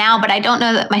watch it now, but I don't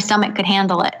know that my stomach could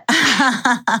handle it.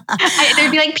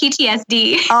 There'd be like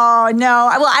PTSD. Oh, no.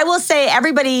 Well, I will say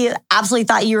everybody absolutely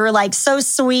thought you were like so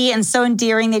sweet and so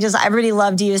endearing. Everybody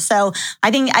loved you. So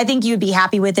I think you'd be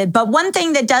happy with it. But one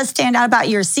thing that does stand out about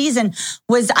your season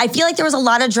was I feel like there was a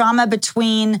lot of drama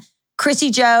between Christy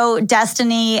Joe,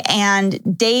 Destiny,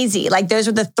 and Daisy. Like those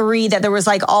were the three that there was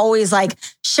like always like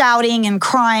shouting and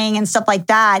crying and stuff like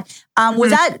that.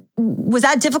 Was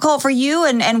that difficult for you?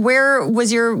 And what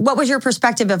was your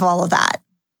perspective of all of that?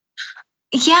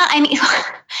 Yeah, I mean,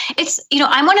 it's,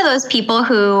 I'm one of those people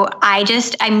who I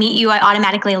meet you, I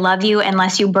automatically love you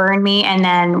unless you burn me and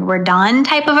then we're done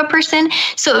type of a person.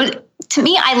 So to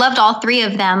me, I loved all three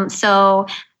of them. So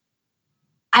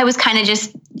I was kind of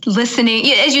just listening.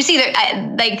 As you see,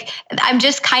 I'm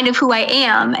just kind of who I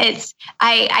am.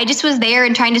 I just was there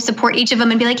and trying to support each of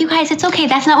them and be like, you guys, it's okay.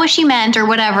 That's not what she meant or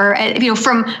whatever,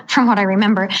 from what I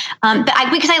remember.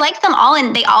 Because I liked them all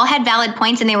and they all had valid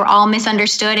points and they were all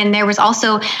misunderstood. And there was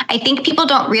also, I think people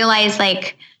don't realize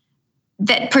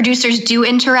that producers do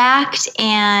interact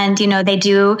and,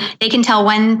 they can tell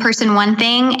one person one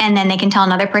thing and then they can tell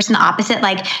another person the opposite.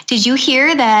 Like, did you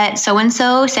hear that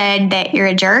so-and-so said that you're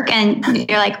a jerk? And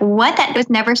you're like, what? That was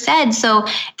never said. So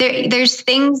there's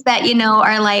things that,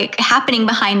 are like happening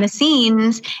behind the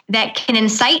scenes that can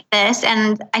incite this.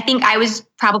 And I think I was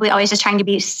probably always just trying to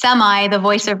be the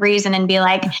voice of reason and be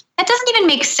like, that doesn't even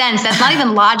make sense. That's not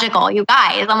even logical, you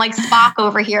guys. I'm like Spock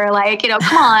over here, like,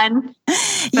 come on.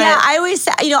 Yeah, I always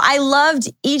say, I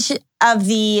loved each of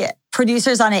the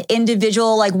producers on an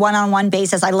individual, like one-on-one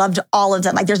basis. I loved all of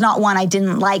them. Like there's not one I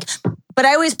didn't like. But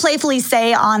I always playfully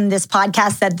say on this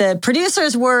podcast that the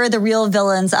producers were the real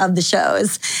villains of the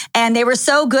shows. And they were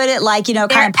so good at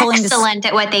kind of pulling excellent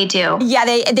at what they do. Yeah,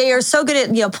 they are so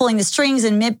good at, pulling the strings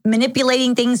and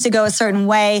manipulating things to go a certain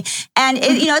way. And,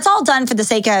 it's all done for the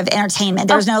sake of entertainment.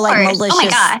 There's no malicious. Oh my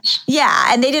gosh.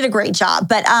 Yeah, and they did a great job.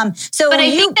 But I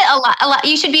think that a lot,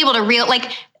 you should be able to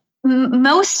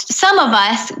some of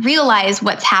us realize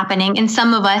what's happening and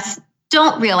some of us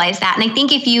don't realize that. And I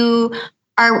think if you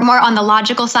are more on the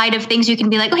logical side of things, you can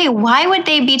be like, okay, why would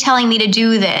they be telling me to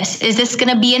do this? Is this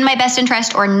going to be in my best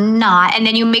interest or not? And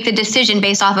then you make the decision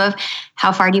based off of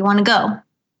how far do you want to go?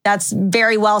 That's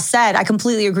very well said. I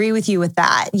completely agree with you with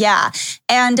that. Yeah.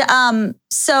 And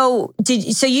so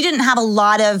you didn't have a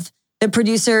lot of the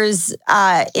producers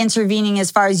intervening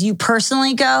as far as you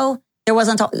personally go? There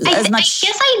wasn't as much. I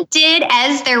guess I did,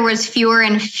 as there was fewer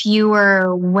and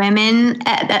fewer women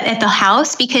at the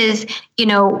house because,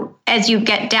 as you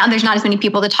get down, there's not as many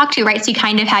people to talk to, right? So you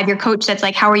kind of have your coach that's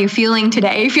like, how are you feeling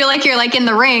today? You feel like you're like in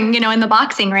the ring, in the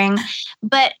boxing ring.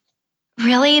 But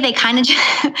really, they kind of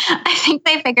I think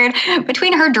they figured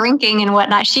between her drinking and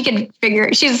whatnot, she could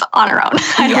figure she's on her own.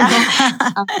 I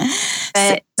don't know.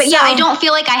 But yeah, I don't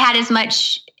feel like I had as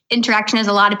much interaction as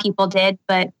a lot of people did,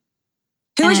 but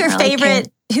who was your favorite?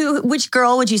 Which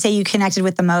girl would you say you connected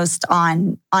with the most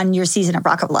on your season of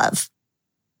Rock of Love?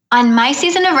 On my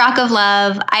season of Rock of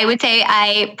Love, I would say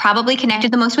I probably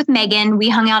connected the most with Megan. We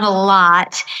hung out a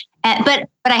lot, but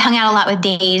I hung out a lot with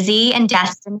Daisy and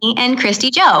Destiny and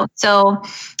Christy Joe. So,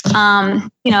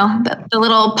 the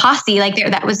little posse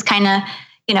that was kind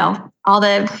of, all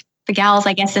the gals,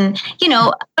 I guess. And,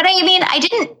 but I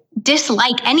didn't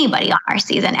dislike anybody on our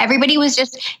season. Everybody was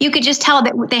you could just tell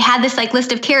that they had this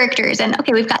list of characters and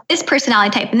okay, we've got this personality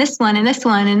type and this one and this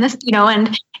one and this,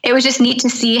 and it was just neat to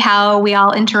see how we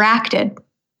all interacted.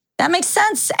 That makes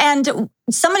sense. And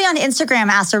somebody on Instagram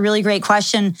asked a really great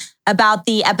question about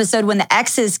the episode when the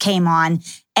exes came on.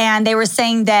 And they were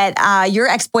saying that your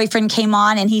ex-boyfriend came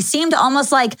on and he seemed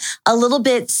almost like a little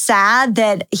bit sad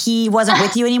that he wasn't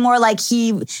with you anymore. Like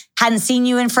he hadn't seen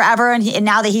you in forever. And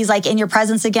now that he's in your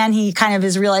presence again, he kind of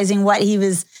is realizing what he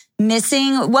was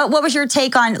missing. What was your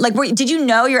take on, did you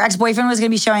know your ex-boyfriend was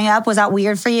going to be showing up? Was that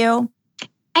weird for you?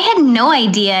 I had no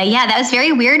idea. Yeah, that was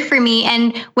very weird for me.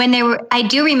 And I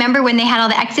do remember when they had all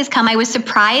the exes come, I was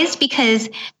surprised because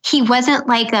he wasn't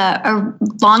like a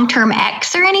long-term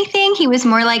ex or anything. He was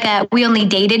more we only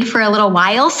dated for a little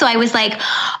while. So I was like,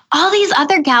 all these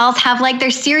other gals have their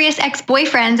serious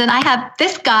ex-boyfriends and I have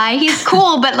this guy, he's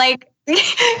cool, but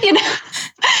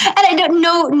I don't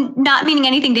know, not meaning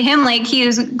anything to him. Like, he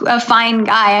was a fine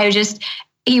guy.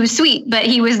 He was sweet, but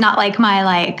he was not like my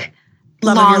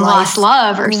love long lost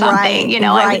love or something. Right,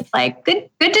 I was like, good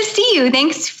to see you.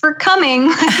 Thanks for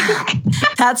coming.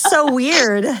 That's so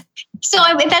weird. So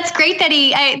that's great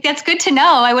that that's good to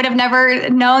know. I would have never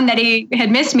known that he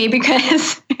had missed me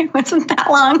because it wasn't that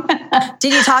long.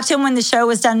 Did you talk to him when the show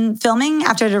was done filming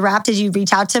after the wrap? Did you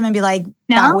reach out to him and be like,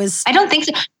 no, I don't think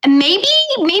so. Maybe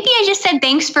I just said,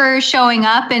 thanks for showing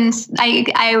up. And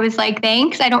I was like,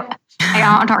 thanks. I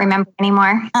don't remember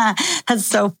anymore. That's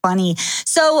so funny.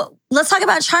 So let's talk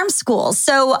about Charm School.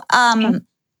 So,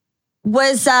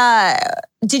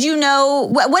 did you know,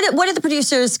 what did the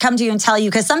producers come to you and tell you?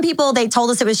 Because some people, they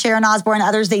told us it was Sharon Osbourne.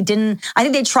 Others, they didn't. I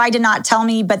think they tried to not tell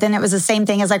me, but then it was the same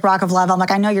thing as like Rock of Love. I'm like,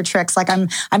 I know your tricks. Like, I'm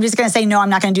just going to say, no, I'm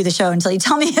not going to do the show until you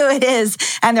tell me who it is.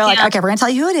 And they're like, okay, we're going to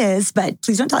tell you who it is, but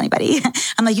please don't tell anybody.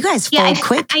 I'm like, you guys fold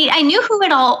quick. I knew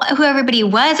who everybody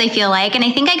was, I feel like. And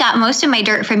I think I got most of my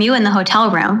dirt from you in the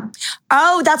hotel room.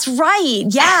 Oh, that's right.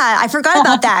 Yeah. I forgot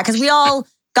about that because we all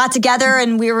got together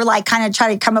and we were like kind of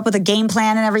trying to come up with a game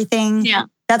plan and everything. Yeah.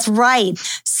 That's right.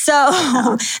 So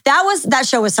that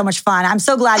show was so much fun. I'm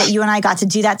so glad that you and I got to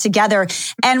do that together.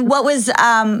 And what was,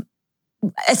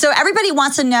 so everybody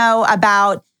wants to know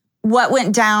about what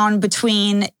went down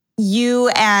between you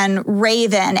and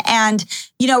Raven. And,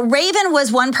 Raven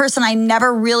was one person I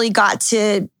never really got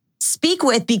to speak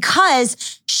with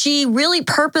because she really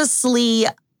purposely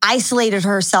isolated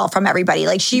herself from everybody.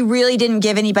 Like, she really didn't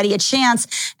give anybody a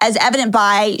chance, as evident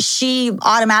by she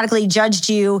automatically judged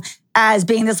you as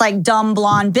being this like dumb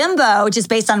blonde bimbo just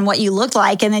based on what you looked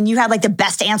like. And then you had like the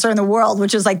best answer in the world,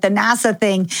 which was like the NASA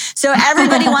thing. So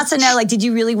everybody wants to know, like, did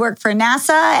you really work for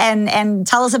NASA? And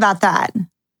tell us about that.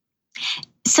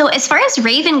 So as far as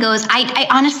Raven goes, I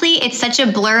honestly, it's such a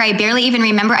blur. I barely even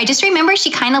remember. I just remember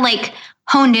she kind of like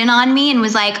honed in on me and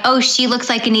was like, oh, she looks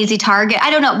like an easy target.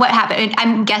 I don't know what happened.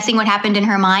 I'm guessing what happened in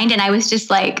her mind. And I was just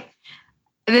like,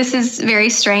 this is very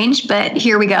strange, but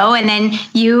here we go. And then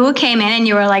you came in and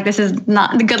you were like, this is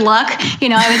not the good luck.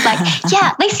 I was like,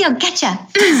 yeah, Lacey, I'll get you.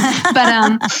 But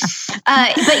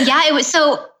yeah, it was,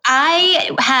 so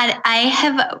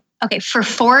for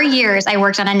 4 years, I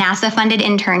worked on a NASA-funded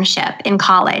internship in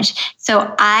college.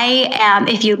 So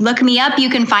if you look me up, you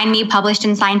can find me published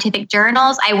in scientific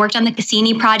journals. I worked on the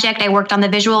Cassini project. I worked on the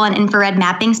visual and infrared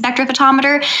mapping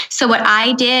spectrophotometer. So what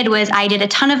I did was I did a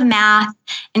ton of math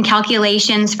and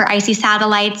calculations for icy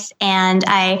satellites. And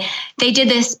they did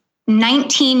this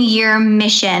 19-year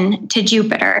mission to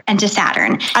Jupiter and to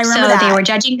Saturn. I remember that. They were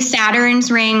judging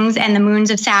Saturn's rings and the moons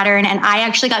of Saturn. And I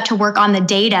actually got to work on the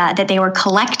data that they were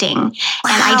collecting. Wow.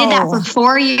 And I did that for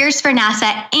 4 years for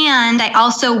NASA. And I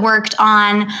also worked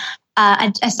on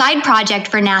a side project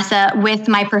for NASA with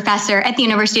my professor at the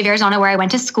University of Arizona, where I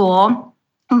went to school,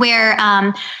 where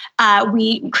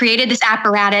we created this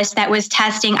apparatus that was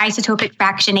testing isotopic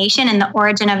fractionation and the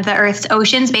origin of the Earth's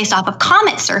oceans based off of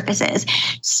comet surfaces.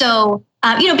 So,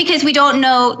 because we don't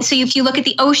know. So if you look at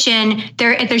the ocean,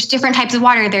 there's different types of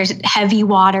water. There's heavy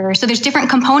water. So there's different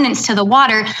components to the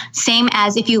water, same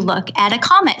as if you look at a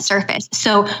comet surface.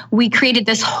 So we created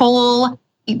this whole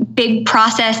big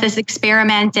process, this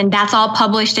experiment, and that's all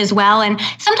published as well. And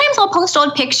sometimes I'll post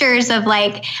old pictures of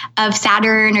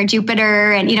Saturn or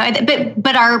Jupiter, and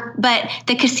but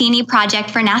the Cassini project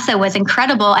for NASA was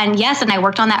incredible. And yes, and I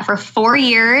worked on that for 4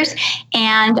 years,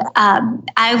 and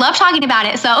I love talking about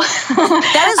it. So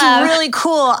that is really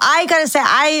cool. I gotta say,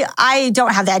 I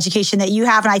don't have the education that you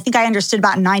have, and I think I understood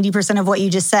about 90% of what you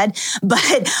just said.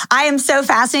 But I am so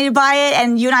fascinated by it,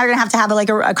 and you and I are gonna have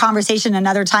a conversation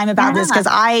another time about this, because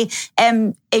I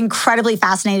am incredibly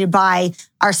fascinated by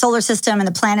our solar system and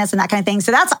the planets and that kind of thing. So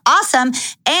that's awesome.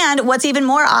 And what's even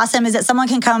more awesome is that someone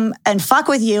can come and fuck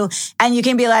with you and you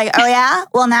can be like, oh yeah,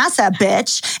 well, NASA,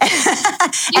 bitch.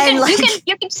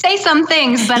 You can say some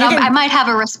things, but I might have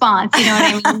a response. You know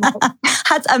what I mean?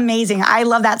 That's amazing. I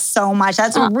love that so much.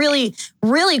 That's really,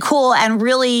 really cool and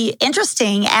really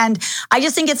interesting. And I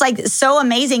just think it's like so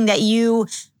amazing that you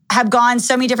have gone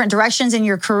so many different directions in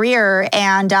your career.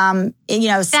 And, that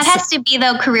has to be,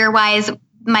 though, career-wise,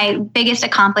 my biggest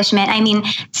accomplishment. I mean,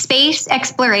 space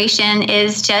exploration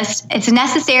is it's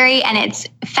necessary and it's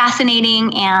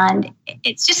fascinating and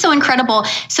it's just so incredible.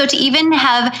 So to even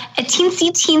have a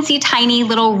teensy tiny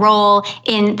little role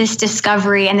in this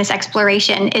discovery and this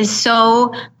exploration is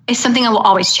something I will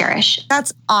always cherish.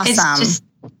 That's awesome. It's just,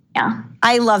 yeah.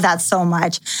 I love that so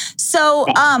much. So,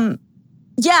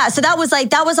 yeah, so that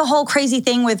was a whole crazy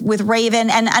thing with Raven.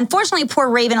 And unfortunately, poor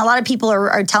Raven, a lot of people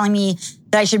are telling me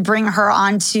that I should bring her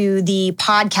onto the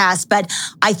podcast. But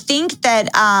I think that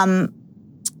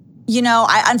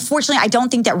unfortunately, I don't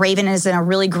think that Raven is in a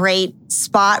really great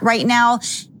spot right now.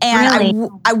 And Really?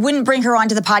 I wouldn't bring her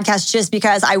onto the podcast just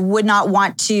because I would not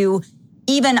want to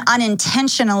even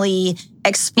unintentionally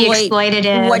exploit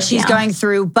what she's going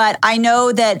through. But I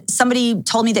know that somebody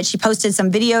told me that she posted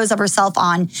some videos of herself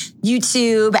on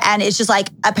YouTube, and it's just like,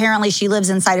 apparently she lives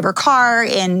inside of her car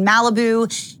in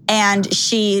Malibu, and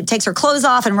she takes her clothes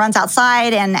off and runs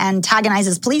outside and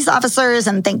antagonizes police officers.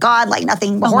 And thank God, like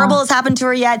nothing horrible has happened to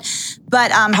her yet,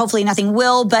 but hopefully nothing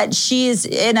will. But she's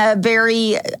in a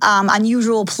very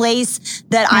unusual place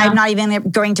that I'm not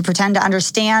even going to pretend to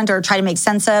understand or try to make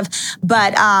sense of.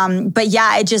 But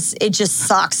yeah, it just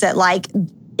sucks that like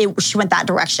she went that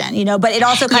direction, but it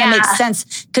also kind of makes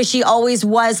sense because she always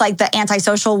was like the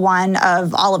antisocial one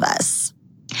of all of us.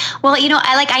 Well, like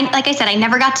I said, I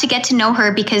never got to know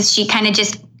her because she kind of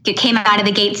just came out of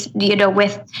the gates,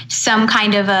 with some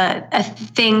kind of a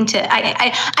thing to,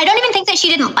 I don't even think that she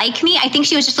didn't like me. I think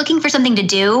she was just looking for something to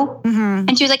do. Mm-hmm.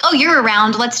 And she was like, oh, you're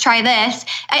around, let's try this.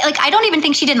 I don't even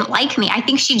think she didn't like me. I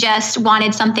think she just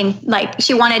wanted something, like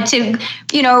she wanted to,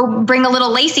 bring a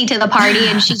little Lacey to the party,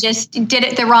 and she just did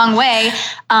it the wrong way.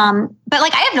 But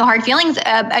like, I have no hard feelings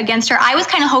against her. I was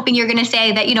kind of hoping you're going to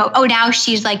say that, now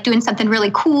she's like doing something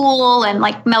really cool and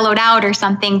like mellowed out or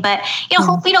something. But,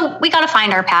 we got to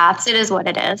find our paths. It is what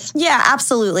it is. Yeah,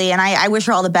 absolutely. And I wish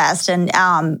her all the best. And,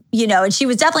 and she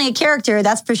was definitely a character,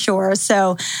 that's for sure.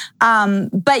 So,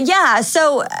 but yeah.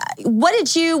 So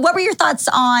what were your thoughts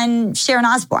on Sharon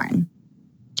Osbourne?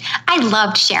 I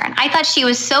loved Sharon. I thought she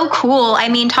was so cool. I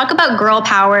mean, talk about girl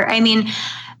power. I mean,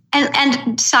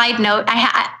 and side note,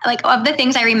 of the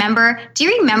things I remember, do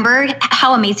you remember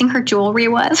how amazing her jewelry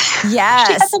was?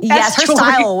 Yes. Yes. Her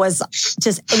style was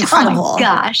just incredible. Oh my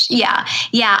gosh. Yeah.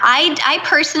 Yeah. I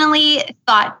personally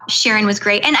thought Sharon was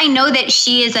great. And I know that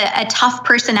she is a tough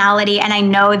personality. And I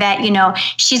know that,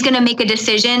 she's going to make a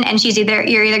decision, and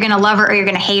you're either going to love her or you're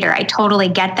going to hate her. I totally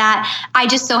get that. I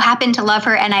just so happen to love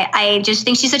her. And I just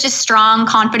think she's such a strong,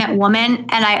 confident woman.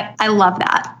 And I love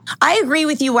that. I agree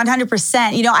with you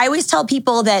 100%. I always tell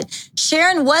people that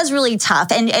Sharon was really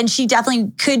tough, and she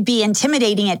definitely could be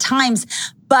intimidating at times.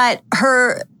 But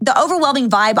the overwhelming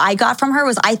vibe I got from her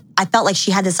was I felt like she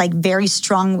had this like very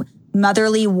strong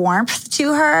motherly warmth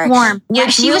to her. Warm. Yeah,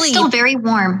 she was still very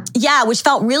warm. Yeah, which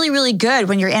felt really, really good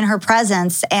when you're in her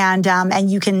presence, and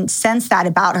you can sense that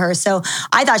about her. So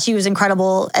I thought she was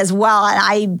incredible as well. And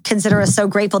I consider us so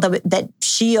grateful that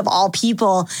she, of all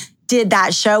people, did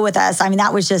that show with us. I mean,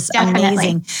 that was just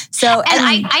amazing. So,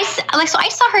 and I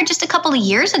saw her just a couple of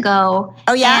years ago.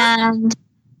 Oh yeah. And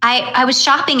I was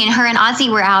shopping, and her and Ozzy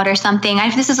were out or something.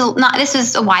 This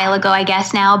was a while ago, I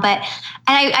guess now, but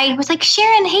I was like,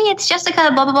 Sharon, hey, it's Jessica,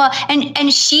 blah, blah, blah.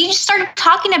 And she just started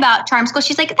talking about Charm School.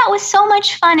 She's like, that was so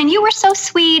much fun, and you were so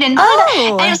sweet. And, blah, blah,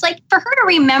 blah. And it was like, for her to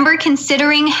remember,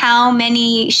 considering how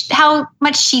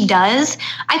much she does,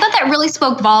 I thought that really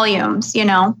spoke volumes,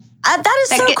 That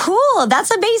is so cool.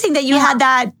 That's amazing that you had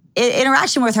that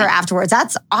interaction with her afterwards.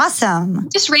 That's awesome.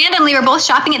 Just randomly, we're both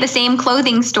shopping at the same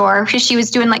clothing store because she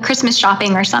was doing like Christmas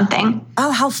shopping or something.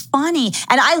 Oh, how funny.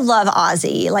 And I love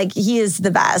Ozzy. Like, he is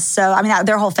the best. So, I mean,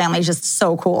 their whole family is just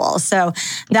so cool. So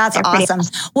that's awesome.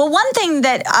 Well, one thing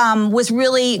that was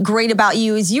really great about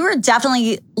you is you were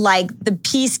definitely like the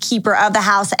peacekeeper of the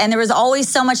house. And there was always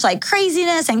so much like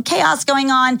craziness and chaos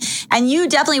going on. And you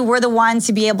definitely were the one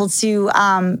to be able to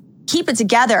keep it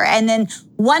together. And then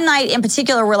one night in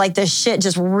particular where like the shit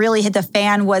just really hit the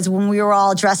fan was when we were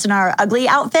all dressed in our ugly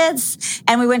outfits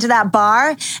and we went to that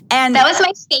bar. And that was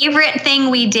my favorite thing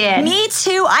we did. Me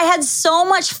too. I had so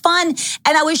much fun,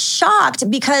 and I was shocked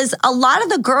because a lot of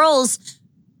the girls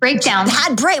breakdowns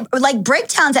had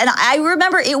breakdowns. And I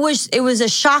remember it was a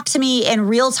shock to me in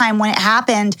real time when it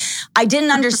happened. I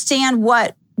didn't understand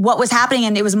what was happening,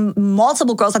 and it was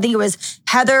multiple girls. I think it was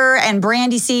Heather and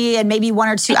Brandy C and maybe one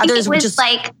or two others. I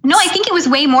think it was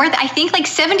way more. I think like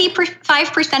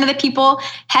 75% of the people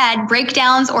had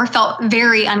breakdowns or felt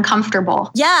very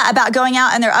uncomfortable. Yeah, about going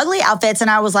out in their ugly outfits.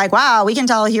 And I was like, wow, we can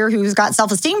tell here who's got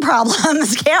self-esteem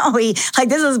problems, can't we? Like,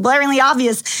 this is blaringly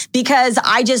obvious, because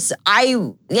I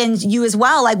and you as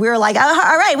well, like we were like, oh,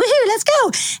 all right, woohoo, let's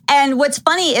go. And what's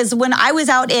funny is when I was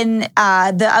out in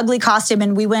the ugly costume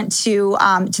and we went to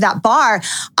that bar,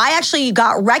 I actually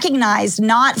got recognized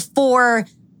not for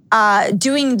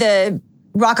doing the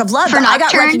Rock of Love. But I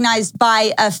got recognized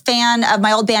by a fan of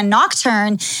my old band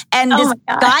Nocturne. And this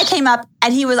guy came up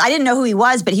and I didn't know who he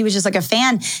was, but he was just like a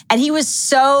fan. And he was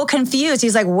so confused.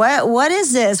 He's like, what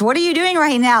is this? What are you doing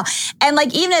right now? And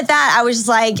like, even at that, I was just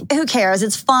like, who cares?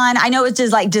 It's fun. I know it's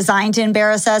just like designed to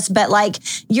embarrass us, but like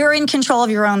you're in control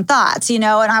of your own thoughts, And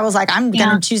I was like, I'm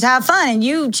going to choose to have fun. And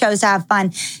you chose to have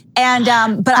fun. And,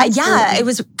 it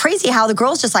was crazy how the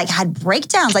girls just like had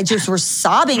breakdowns, like just were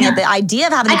sobbing at the idea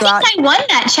of having to go out. I think I won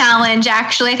that challenge,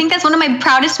 actually. I think that's one of my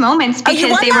proudest moments because you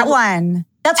won that one.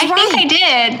 That's right. I think I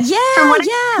did.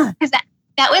 Yeah. Because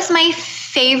that was my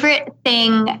favorite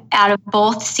thing out of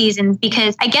both seasons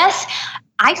because I guess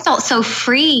I felt so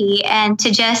free and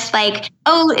to just like,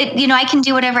 I can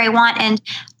do whatever I want. And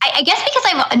I guess because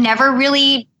I've never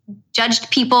really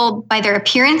judged people by their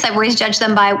appearance. I've always judged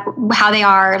them by how they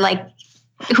are, like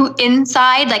who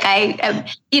inside, like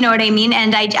you know what I mean?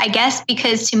 And I guess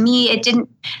because to me, it didn't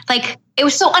it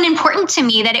was so unimportant to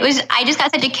me that I just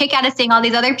got such a kick out of seeing all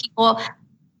these other people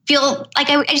feel like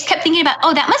I just kept thinking about,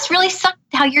 that must really suck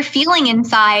how you're feeling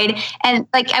inside. And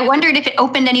like, I wondered if it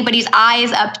opened anybody's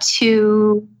eyes up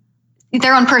to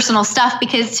their own personal stuff,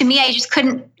 because to me, I just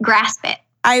couldn't grasp it.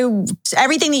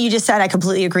 Everything that you just said, I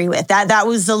completely agree with. That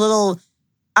was a little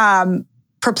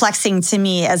perplexing to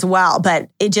me as well. But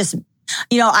it just,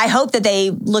 I hope that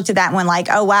they looked at that and went like,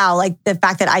 oh, wow, like the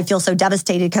fact that I feel so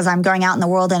devastated because I'm going out in the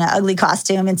world in an ugly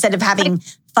costume instead of having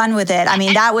fun with it. I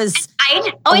mean, that was.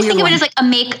 I always think of it as like a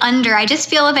make under. I just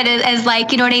feel of it as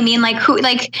like, you know what I mean?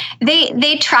 Like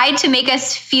they tried to make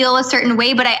us feel a certain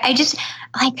way, but I just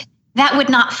like that would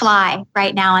not fly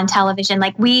right now on television.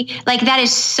 That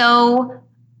is so.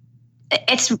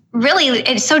 It's so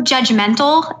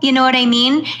judgmental, you know what I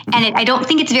mean? And I don't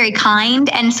think it's very kind.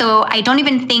 And so I don't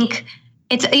even think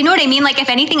it's, you know what I mean? Like if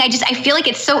anything, I feel like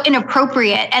it's so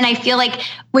inappropriate. And I feel like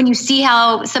when you see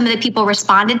how some of the people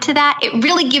responded to that, it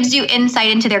really gives you insight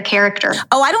into their character.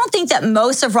 Oh, I don't think that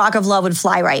most of Rock of Love would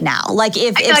fly right now. Like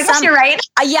if you're right.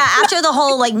 After the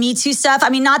whole like Me Too stuff, I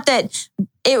mean, not that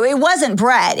it wasn't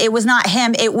Brett. It was not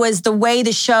him. It was the way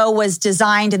the show was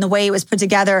designed and the way it was put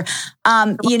together.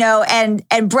 And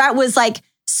Brett was like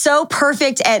so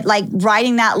perfect at like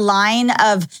writing that line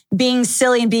of being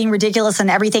silly and being ridiculous, and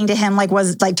everything to him like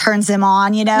was like turns him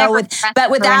on, but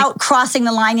without crossing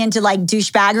the line into like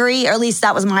douchebaggery, or at least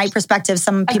that was my perspective.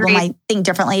 Some people might think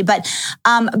differently, but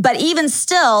even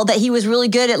still that he was really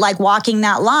good at like walking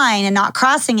that line and not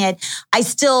crossing it. I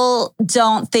still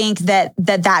don't think that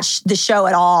the show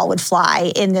at all would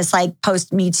fly in this like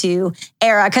post Me Too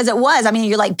era, because it was, I mean,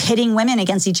 you're like pitting women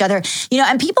against each other,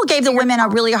 and people gave the women a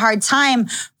really hard time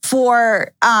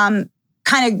for kind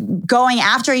of going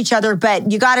after each other.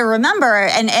 But you got to remember,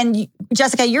 and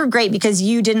Jessica, you're great because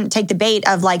you didn't take the bait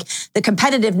of like the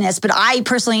competitiveness, but I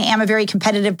personally am a very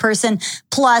competitive person.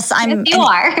 Plus plus I'm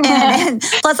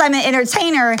an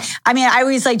entertainer. I mean, I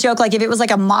always like joke, like if it was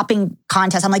like a mopping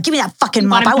contest, I'm like, give me that fucking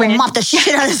mop. I will mop the shit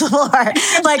out of this floor.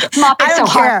 Like I don't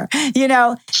care,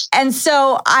 And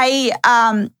so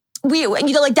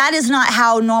that is not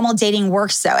how normal dating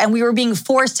works though. And we were being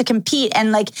forced to compete,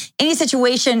 and like any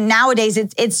situation nowadays,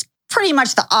 it's pretty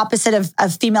much the opposite of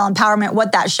female empowerment,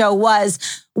 what that show was,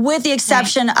 with the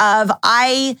exception of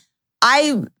I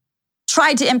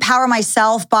tried to empower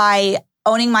myself by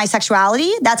owning my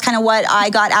sexuality. That's kind of what I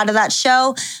got out of that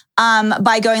show,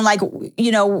 by going like,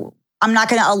 I'm not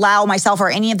going to allow myself or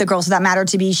any of the girls for that matter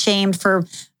to be shamed for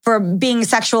being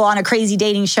sexual on a crazy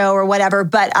dating show or whatever.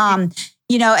 But,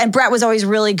 and Brett was always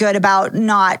really good about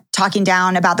not talking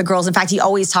down about the girls. In fact, he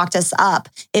always talked us up,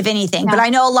 if anything. Yeah. But I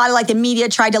know a lot of like the media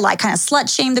tried to like kind of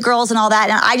slut shame the girls and all that.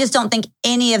 And I just don't think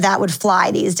any of that would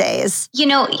fly these days.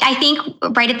 I think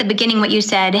right at the beginning, what you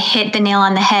said hit the nail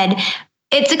on the head.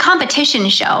 It's a competition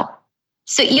show.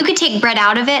 So you could take Brett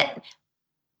out of it.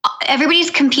 Everybody's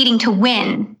competing to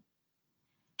win.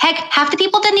 Heck, half the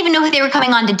people didn't even know who they were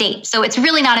coming on to date. So it's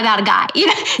really not about a guy. Do you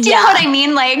know what I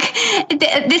mean? Like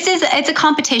it's a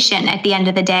competition at the end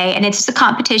of the day. And it's just a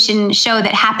competition show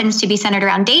that happens to be centered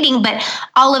around dating, but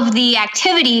all of the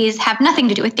activities have nothing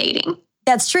to do with dating.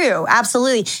 That's true.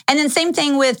 Absolutely. And then same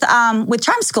thing with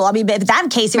Charm School. I mean, in that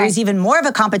case, it was even more of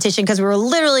a competition because we were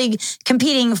literally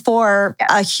competing for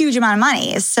a huge amount of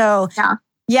money. So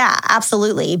yeah,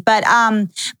 absolutely. But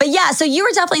yeah, so you were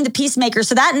definitely the peacemaker.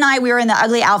 So that night we were in the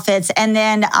ugly outfits, and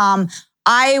then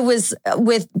I was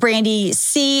with Brandy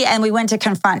C, and we went to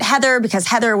confront Heather because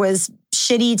Heather was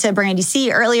shitty to Brandy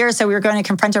C earlier. So we were going to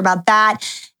confront her about that.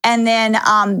 And then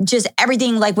just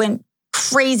everything like went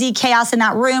crazy chaos in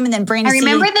that room. And then Brandy C. I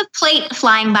remember the plate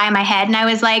flying by my head, and I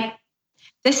was like,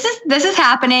 This is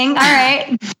happening. All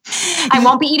right. I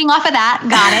won't be eating off of that.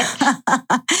 Got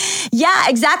it. Yeah,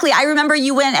 exactly. I remember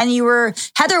you went and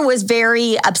Heather was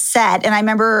very upset. And I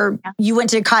remember you went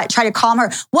to try to calm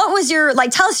her. What was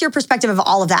tell us your perspective of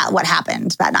all of that, what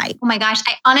happened that night? Oh my gosh.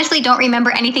 I honestly don't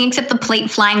remember anything except the plate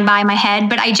flying by my head.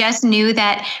 But I just knew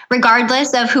that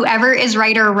regardless of whoever is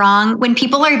right or wrong, when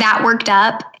people are that worked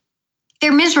up,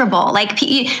 they're miserable. Like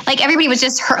everybody was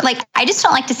just hurt. Like, I just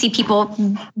don't like to see people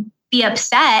be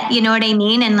upset. You know what I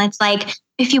mean? And it's like,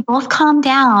 if you both calm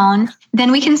down,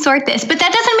 then we can sort this. But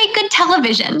that doesn't make good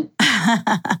television.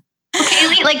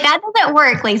 Okay, like that doesn't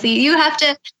work, Lacey. You have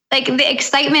to, like, the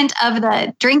excitement of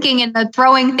the drinking and the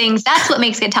throwing things, that's what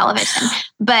makes good television.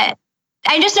 But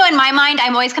I just know in my mind,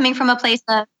 I'm always coming from a place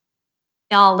of,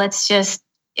 y'all, we're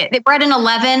at an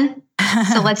 11.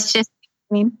 So let's just,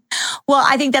 Well,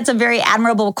 I think that's a very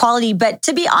admirable quality. But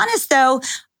to be honest, though,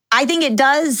 I think it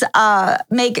does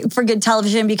make for good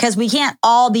television because we can't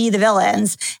all be the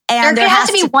villains. And there has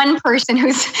to be one person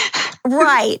who's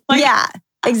right. Yeah,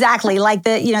 exactly. Like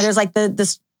there's like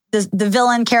the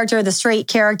villain character, the straight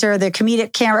character, the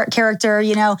comedic character,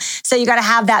 so you got to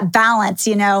have that balance,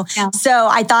 Yeah. So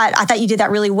I thought you did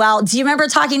that really well. Do you remember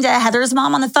talking to Heather's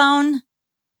mom on the phone?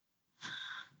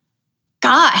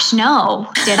 Gosh, no.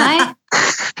 Did I?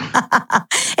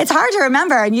 It's hard to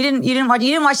remember. And you didn't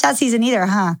watch that season either,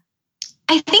 huh?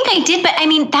 I think I did, but I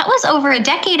mean, that was over a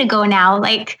decade ago now.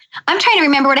 Like, I'm trying to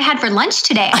remember what I had for lunch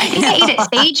today. I think I ate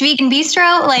at Sage Vegan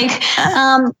Bistro. Like,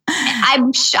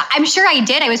 I'm sure I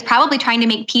did. I was probably trying to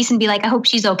make peace and be like, I hope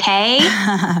she's okay.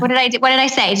 What did I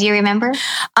say? Do you remember?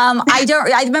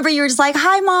 I remember you were just like,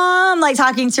 hi, Mom, like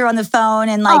talking to her on the phone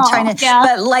and like trying to,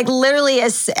 but like literally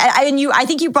I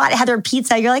think you brought Heather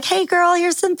pizza. You're like, hey girl,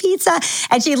 here's some pizza.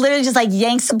 And she literally just like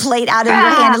yanks a plate out of your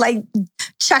hand and like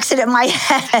chucks it at my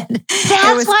head.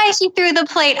 That's why she threw the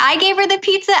plate. I gave her the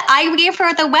pizza. I gave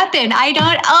her the weapon.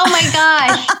 Oh my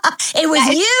gosh. It was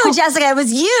you, Jessica. It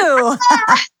was you.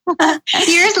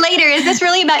 Years later, is this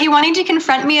really about you wanting to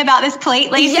confront me about this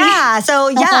plate, Lacey? Yeah. So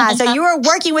you were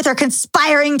working with her,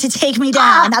 conspiring to take me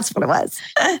down. That's what it was.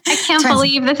 I can't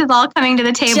believe this is all coming to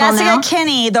the table Jessica now.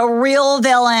 Kinney, the real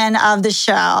villain of the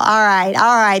show. All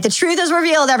right. The truth is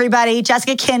revealed, everybody.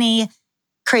 Jessica Kinney,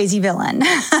 crazy villain.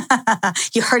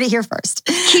 You heard it here first.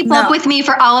 Keep up with me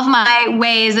for all of my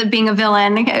ways of being a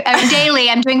villain. Daily,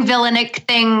 I'm doing villainic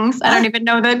things. I don't even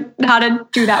know how to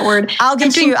do that word. I'll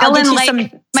get you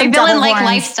some villain-like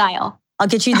lifestyle. I'll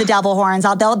get you the devil horns.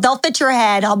 They'll fit your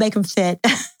head. I'll make them fit.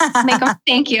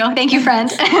 Thank you, friend.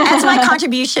 That's my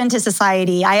contribution to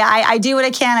society. I do what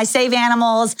I can. I save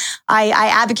animals. I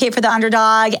advocate for the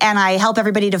underdog, and I help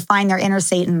everybody to find their inner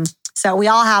Satan. So we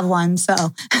all have one. So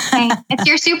it's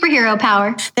your superhero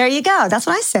power. There you go. That's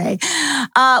what I say.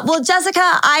 Well, Jessica,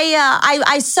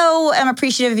 I so am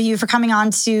appreciative of you for coming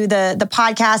on to the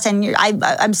podcast, and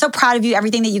I'm so proud of you,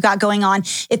 everything that you got going on.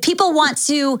 If people want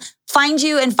to find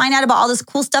you and find out about all this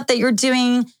cool stuff that you're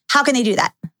doing, how can they do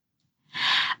that?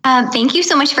 Thank you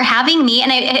so much for having me.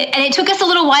 And it took us a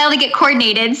little while to get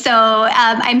coordinated. So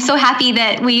I'm so happy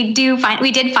that we did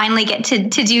finally get to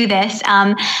do this.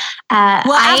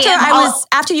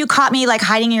 After you caught me like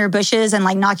hiding in your bushes and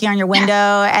like knocking on your window,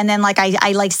 and then like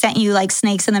I like sent you like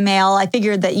snakes in the mail, I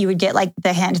figured that you would get like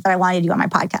the hint that I wanted you on my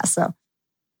podcast. So.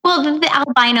 Well, the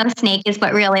albino snake is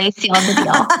what really sealed the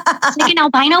deal. Like an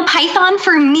albino python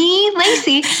for me,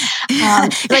 Lacey.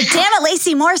 Like, damn it,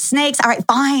 Lacey, more snakes. All right,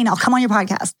 fine. I'll come on your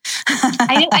podcast.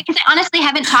 I honestly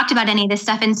haven't talked about any of this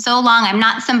stuff in so long. I'm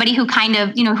not somebody who kind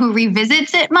of, who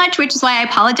revisits it much, which is why I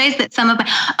apologize that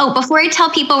before I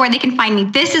tell people where they can find me,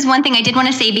 this is one thing I did want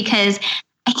to say, because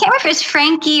I can't remember if it was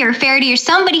Frankie or Faraday or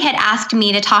somebody had asked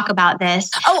me to talk about this.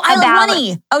 Oh, I Love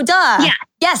Money. Oh, duh. Yeah.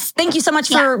 Yes. Thank you so much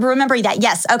for remembering that.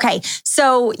 Yes. Okay.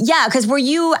 So yeah, because were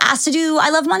you asked to do I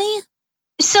Love Money?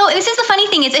 So this is the funny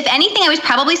thing is, if anything, I was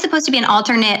probably supposed to be an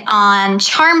alternate on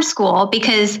Charm School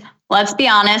because, let's be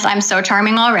honest, I'm so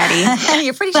charming already.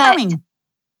 You're pretty charming.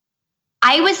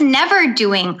 I was never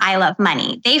doing I Love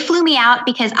Money. They flew me out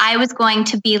because I was going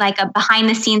to be like a behind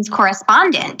the scenes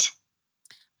correspondent.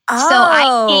 Oh. So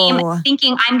I came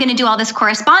thinking I'm going to do all this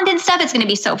correspondence stuff. It's going to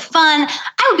be so fun.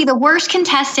 I would be the worst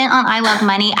contestant on I Love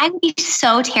Money. I would be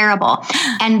so terrible.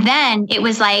 And then it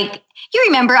was like, you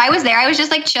remember, I was there. I was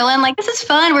just like chilling, like, this is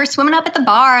fun. We're swimming up at the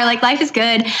bar. Like, life is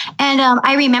good. And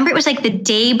I remember it was like the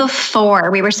day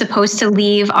before we were supposed to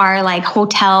leave our like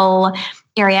hotel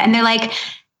area. And they're like,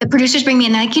 the producers bring me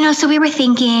in. They're like, so we were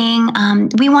thinking,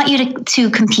 we want you to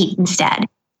compete instead.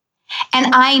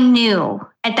 And I knew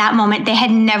at that moment they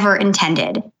had never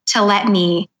intended to let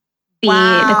me be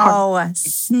the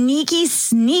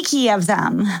sneaky of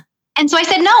them. And so I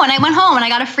said no, and I went home and I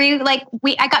got a free,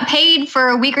 I got paid for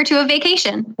a week or two of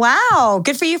vacation. Wow.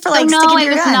 Good for you for no, sticking to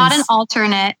your it was guns. not an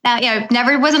alternate.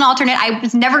 Never was an alternate. I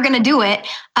was never going to do it.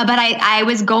 But I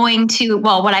was going to,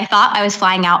 what I thought I was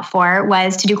flying out for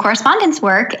was to do correspondence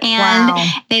work. And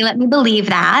they let me believe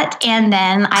that. And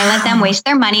then I let them waste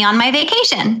their money on my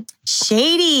vacation.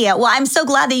 Shady. Well, I'm so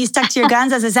glad that you stuck to your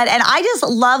guns, as I said. And I just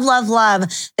love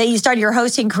that you started your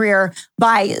hosting career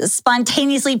by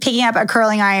spontaneously picking up a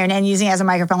curling iron and using it as a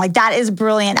microphone. Like, that is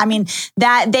brilliant. I mean,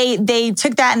 that they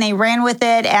took that and they ran with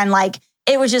it. And like,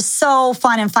 it was just so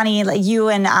fun and funny. Like you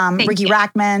and Riki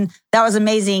Rachtman, that was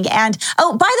amazing. And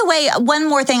by the way, one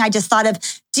more thing I just thought of.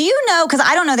 Do you know, because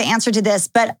I don't know the answer to this,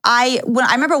 but I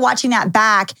remember watching that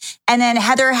back, and then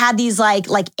Heather had these like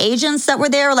agents that were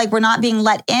there, like were not being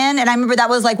let in. And I remember that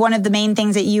was like one of the main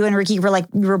things that you and Riki were like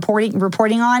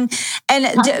reporting on.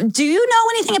 And do you know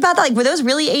anything about that? Like, were those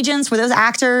really agents? Were those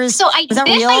actors? So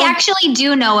I actually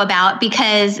do know about,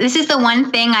 because this is the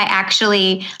one thing I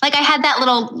actually, like, I had that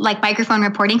little like microphone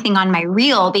reporting thing on my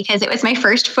reel because it was my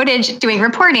first footage doing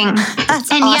reporting.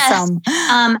 That's awesome.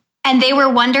 Yes, and they were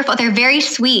wonderful. They're very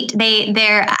sweet.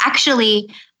 They're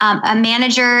actually a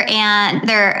manager and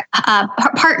they're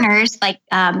partners, like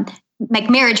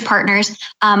marriage partners,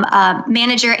 a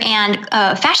manager and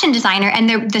a fashion designer, and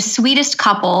they're the sweetest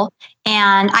couple.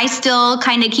 And I still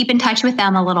kind of keep in touch with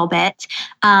them a little bit.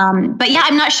 But yeah,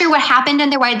 I'm not sure what happened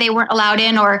and why they weren't allowed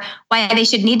in or why they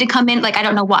should need to come in. Like, I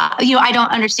don't know why, I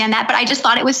don't understand that, but I just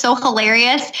thought it was so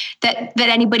hilarious that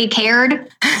anybody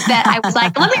cared that I was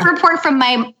like, let me report from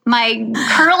my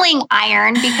curling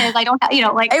iron because I don't have,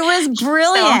 it was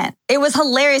brilliant. So, it was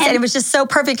hilarious. And it was just so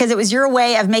perfect because it was your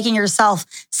way of making yourself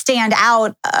stand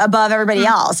out above everybody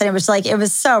else. And it was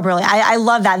so brilliant. I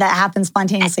love that happened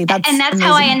spontaneously. That's amazing.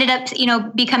 How I ended up,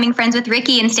 becoming friends with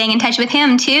Riki and staying in touch with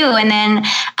him too. And then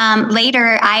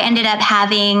later I ended up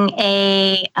having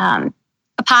a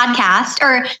podcast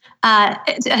or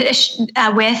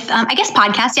with, I guess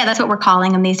podcast. Yeah, that's what we're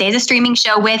calling them these days. A streaming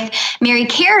show with Mary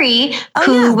Carey,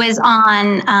 who was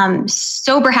on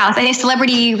Sober House, I think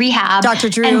Celebrity Rehab. Dr.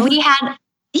 Drew. And we had...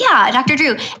 Yeah, Dr.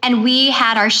 Drew. And we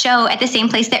had our show at the same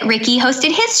place that Riki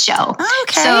hosted his show.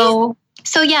 Okay. So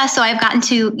I've gotten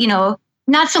to,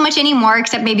 not so much anymore,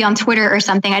 except maybe on Twitter or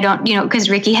something. I don't, because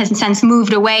Riki has since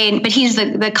moved away, but he's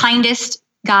the kindest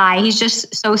guy. He's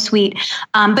just so sweet.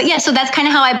 But yeah, so that's kind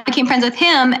of how I became friends with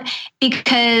him,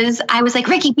 because I was like,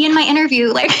 Riki, be in my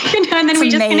interview. Like, and then we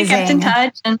just kind of kept in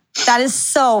touch. And that is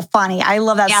so funny. I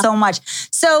love that so much.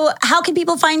 So how can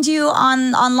people find you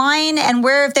online, and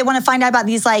where, if they want to find out about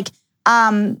these, like,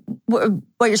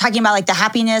 what you're talking about, like the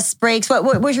happiness breaks,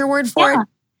 what was your word for it?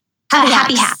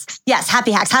 Happy hacks. Yes,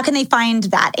 happy hacks. How can they find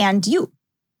that and you?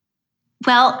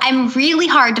 Well, I'm really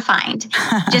hard to find.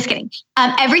 Just kidding.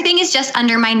 Everything is just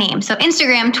under my name. So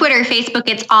Instagram, Twitter, Facebook,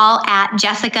 it's all at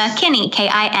Jessica Kinney,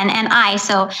 Kinnni.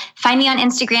 So find me on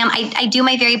Instagram. I do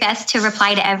my very best to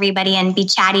reply to everybody and be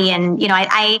chatty. And,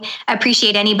 I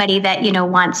appreciate anybody that,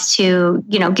 wants to,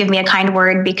 give me a kind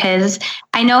word, because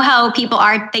I know how people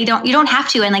are. You don't have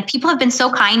to. And like, people have been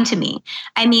so kind to me.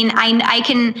 I mean, I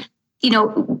can...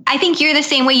 I think you're the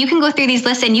same way. You can go through these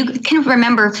lists and you can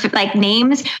remember like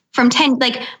names from 10,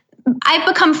 like I've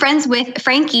become friends with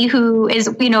Frankie, who is,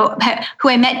 who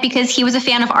I met because he was a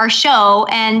fan of our show.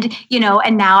 And,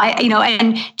 and now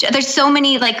and there's so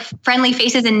many like friendly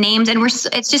faces and names, and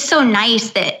it's just so nice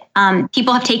that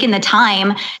people have taken the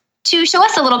time to show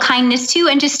us a little kindness too,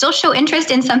 and to still show interest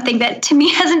in something that to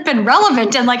me hasn't been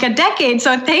relevant in like a decade.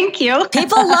 So thank you.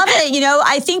 People love it.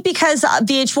 I think because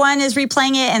VH1 is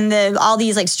replaying it, and all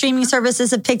these like streaming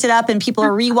services have picked it up, and people are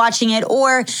rewatching it,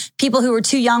 or people who were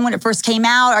too young when it first came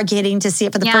out are getting to see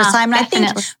it for the first time. And definitely.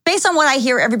 I think based on what I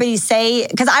hear everybody say,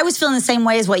 because I was feeling the same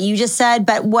way as what you just said,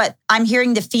 but what I'm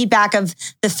hearing the feedback of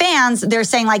the fans, they're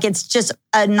saying like it's just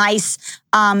a nice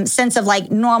sense of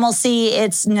like normalcy.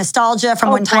 It's nostalgia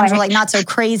from when times were like not so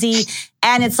crazy.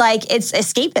 And it's like, it's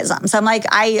escapism. So I'm like,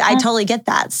 I totally get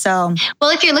that. So, well,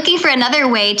 if you're looking for another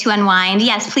way to unwind,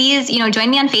 yes, please, join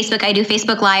me on Facebook. I do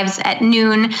Facebook Lives at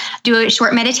noon, do a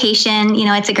short meditation.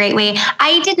 It's a great way.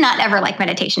 I did not ever like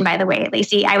meditation, by the way,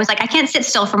 Lacey. I was like, I can't sit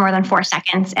still for more than 4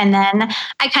 seconds. And then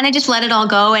I kind of just let it all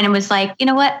go. And it was like, you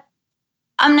know what?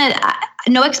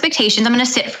 no expectations. I'm going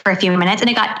to sit for a few minutes. And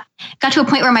it got to a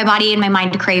point where my body and my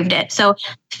mind craved it. So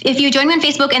if you join me on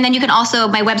Facebook, and then you can also,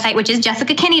 my website, which is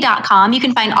jessicakinney.com, you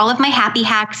can find all of my happy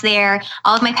hacks there,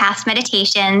 all of my past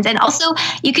meditations. And also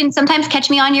you can sometimes catch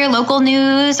me on your local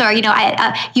news, or,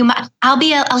 I'll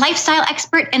be a lifestyle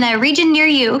expert in a region near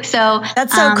you. So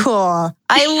that's so cool.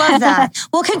 I love that.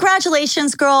 Well,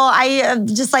 congratulations, girl. I am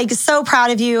just so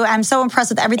proud of you. I'm so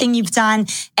impressed with everything you've done.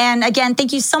 And again,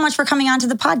 thank you so much for coming on to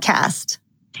the podcast.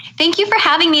 Thank you for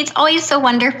having me. It's always so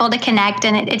wonderful to connect,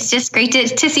 and it's just great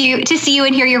to see you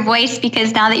and hear your voice,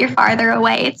 because now that you're farther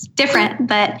away, it's different.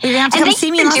 But you're gonna have to come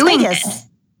see me in Las Vegas.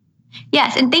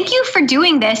 Yes, and thank you for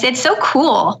doing this. It's so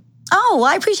cool. Oh, well,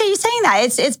 I appreciate you saying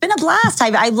that. It's been a blast.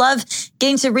 I love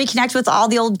getting to reconnect with all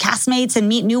the old castmates and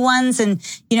meet new ones. And,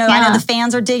 I know the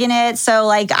fans are digging it. So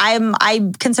I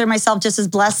consider myself just as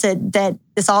blessed that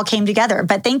this all came together.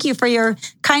 But thank you for your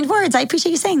kind words. I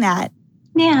appreciate you saying that.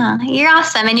 Yeah, you're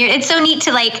awesome. And it's so neat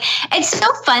to it's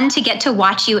so fun to get to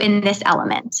watch you in this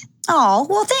element. Oh,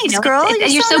 well, thanks, girl.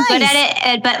 You're so nice. Good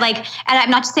at it. But and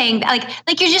I'm not saying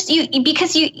you're just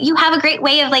because you have a great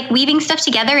way of weaving stuff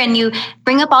together, and you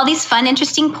bring up all these fun,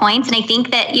 interesting points. And I think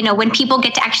that, when people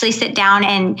get to actually sit down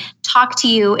and talk to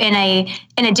you in a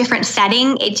different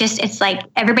setting, it's like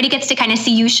everybody gets to kind of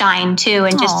see you shine too,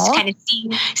 and just kind of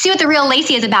see what the real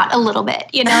Lacey is about a little bit.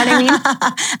 You know what I mean?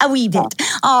 A wee bit.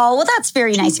 Oh, well, that's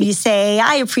very nice of you to say.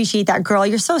 I appreciate that, girl.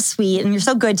 You're so sweet, and you're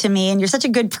so good to me, and you're such a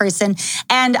good person.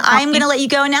 And I'm going to let you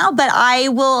go now, but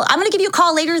I'm going to give you a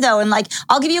call later though. And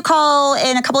I'll give you a call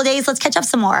in a couple of days. Let's catch up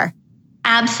some more.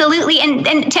 Absolutely.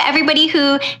 And to everybody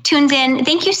who tunes in,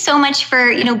 thank you so much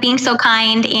for, being so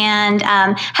kind, and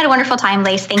had a wonderful time,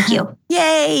 Lace. Thank you.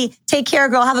 Yay. Take care,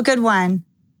 girl. Have a good one.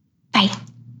 Bye.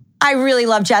 I really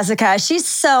love Jessica. She's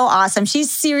so awesome. She's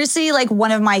seriously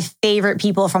one of my favorite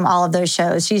people from all of those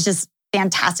shows. She's just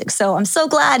fantastic. So I'm so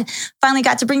glad finally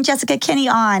got to bring Jessica Kinney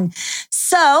on.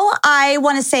 So I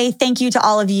want to say thank you to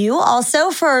all of you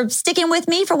also for sticking with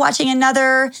me, for watching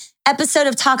another episode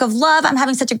of Talk of Love. I'm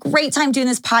having such a great time doing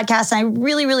this podcast, and I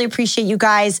really, really appreciate you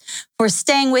guys for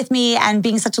staying with me and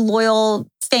being such loyal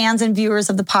fans and viewers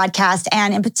of the podcast.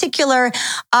 And in particular,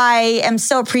 I am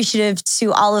so appreciative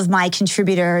to all of my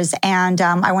contributors. And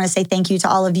I want to say thank you to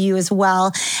all of you as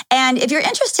well. And if you're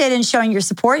interested in showing your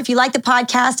support, if you like the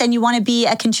podcast and you want to be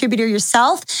a contributor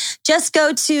yourself, just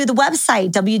go to the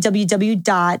website,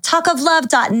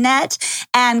 www.talkoflove.net,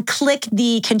 and click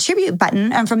the contribute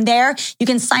button. And from there, you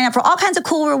can sign up for all kinds of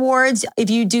cool rewards. If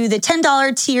you do the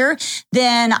 $10 tier,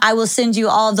 then I will send you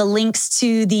all of the links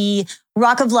to the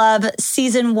Rock of Love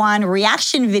Season 1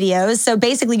 reaction videos. So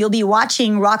basically, you'll be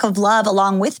watching Rock of Love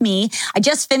along with me. I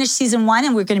just finished Season 1,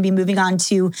 and we're going to be moving on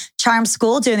to Charm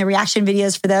School, doing the reaction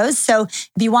videos for those. So if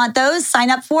you want those, sign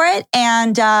up for it.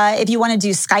 And if you want to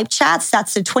do Skype chats,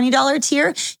 that's the $20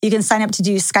 tier. You can sign up to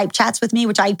do Skype chats with me,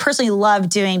 which I personally love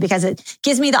doing because it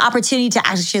gives me the opportunity to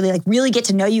actually really get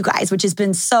to know you guys, which has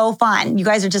been so fun. You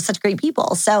guys are just such great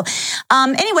people. So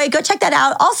anyway, go check that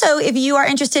out. Also, if you are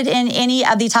interested in any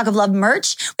of the Talk of Love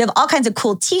merch, we have all kinds of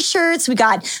cool t-shirts. We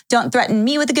got Don't Threaten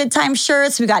Me with a Good Time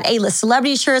shirts. We got A-list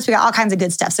celebrity shirts. We got all kinds of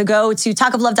good stuff. So go to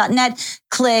talkoflove.net,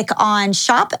 click on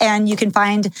shop, and you can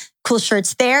find cool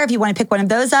shirts there if you want to pick one of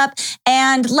those up.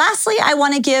 And lastly, I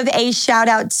want to give a shout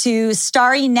out to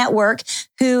Starry Network,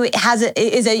 who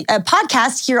is a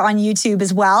podcast here on YouTube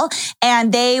as well.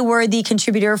 And they were the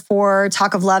contributor for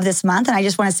Talk of Love this month. And I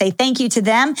just want to say thank you to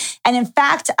them. And in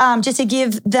fact, just to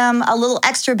give them a little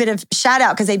extra bit of shout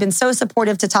out, because they've been so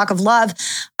supportive to Talk of Love,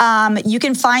 you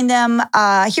can find them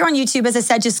here on YouTube. As I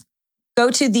said, just go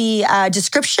to the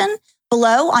description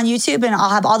below on YouTube, and I'll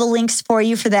have all the links for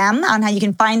you for them on how you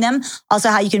can find them. Also,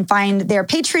 how you can find their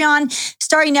Patreon.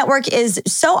 Starry Network is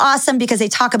so awesome because they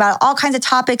talk about all kinds of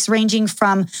topics ranging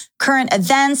from current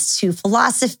events to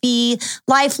philosophy,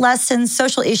 life lessons,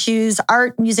 social issues,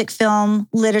 art, music, film,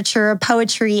 literature,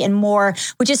 poetry, and more,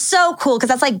 which is so cool because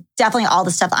that's definitely all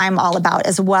the stuff I'm all about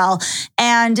as well.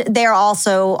 And they're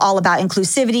also all about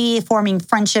inclusivity, forming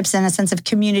friendships and a sense of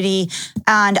community.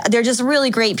 And they're just really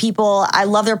great people. I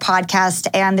love their podcast,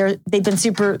 and they've been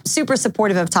super, super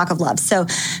supportive of Talk of Love. So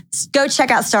go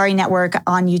check out Starry Network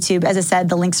on YouTube. As I said,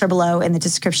 the links are below in the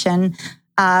description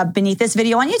beneath this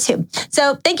video on YouTube.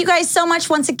 So thank you guys so much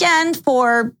once again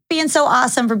for being so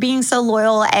awesome, for being so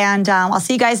loyal. And I'll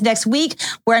see you guys next week,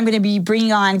 where I'm going to be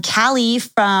bringing on Callie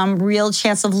from Real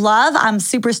Chance of Love. I'm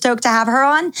super stoked to have her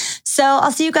on. So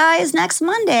I'll see you guys next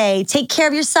Monday. Take care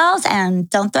of yourselves, and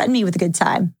don't threaten me with a good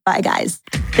time. Bye, guys.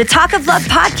 The Talk of Love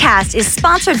podcast is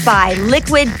sponsored by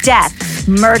Liquid Death.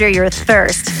 Murder your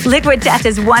thirst. Liquid Death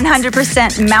is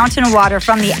 100% mountain water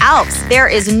from the Alps. There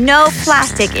is no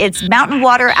plastic. It's mountain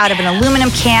water out of an aluminum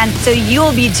can. So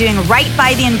you'll be doing right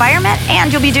by the environment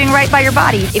and you'll be doing right by your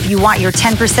body. If you want your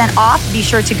 10% off, be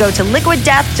sure to go to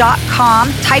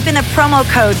liquiddeath.com. Type in the promo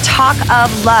code Talk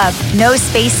of Love. No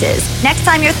spaces. Next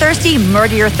time you're thirsty,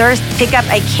 murder your thirst. Pick up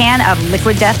a can of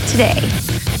Liquid Death today.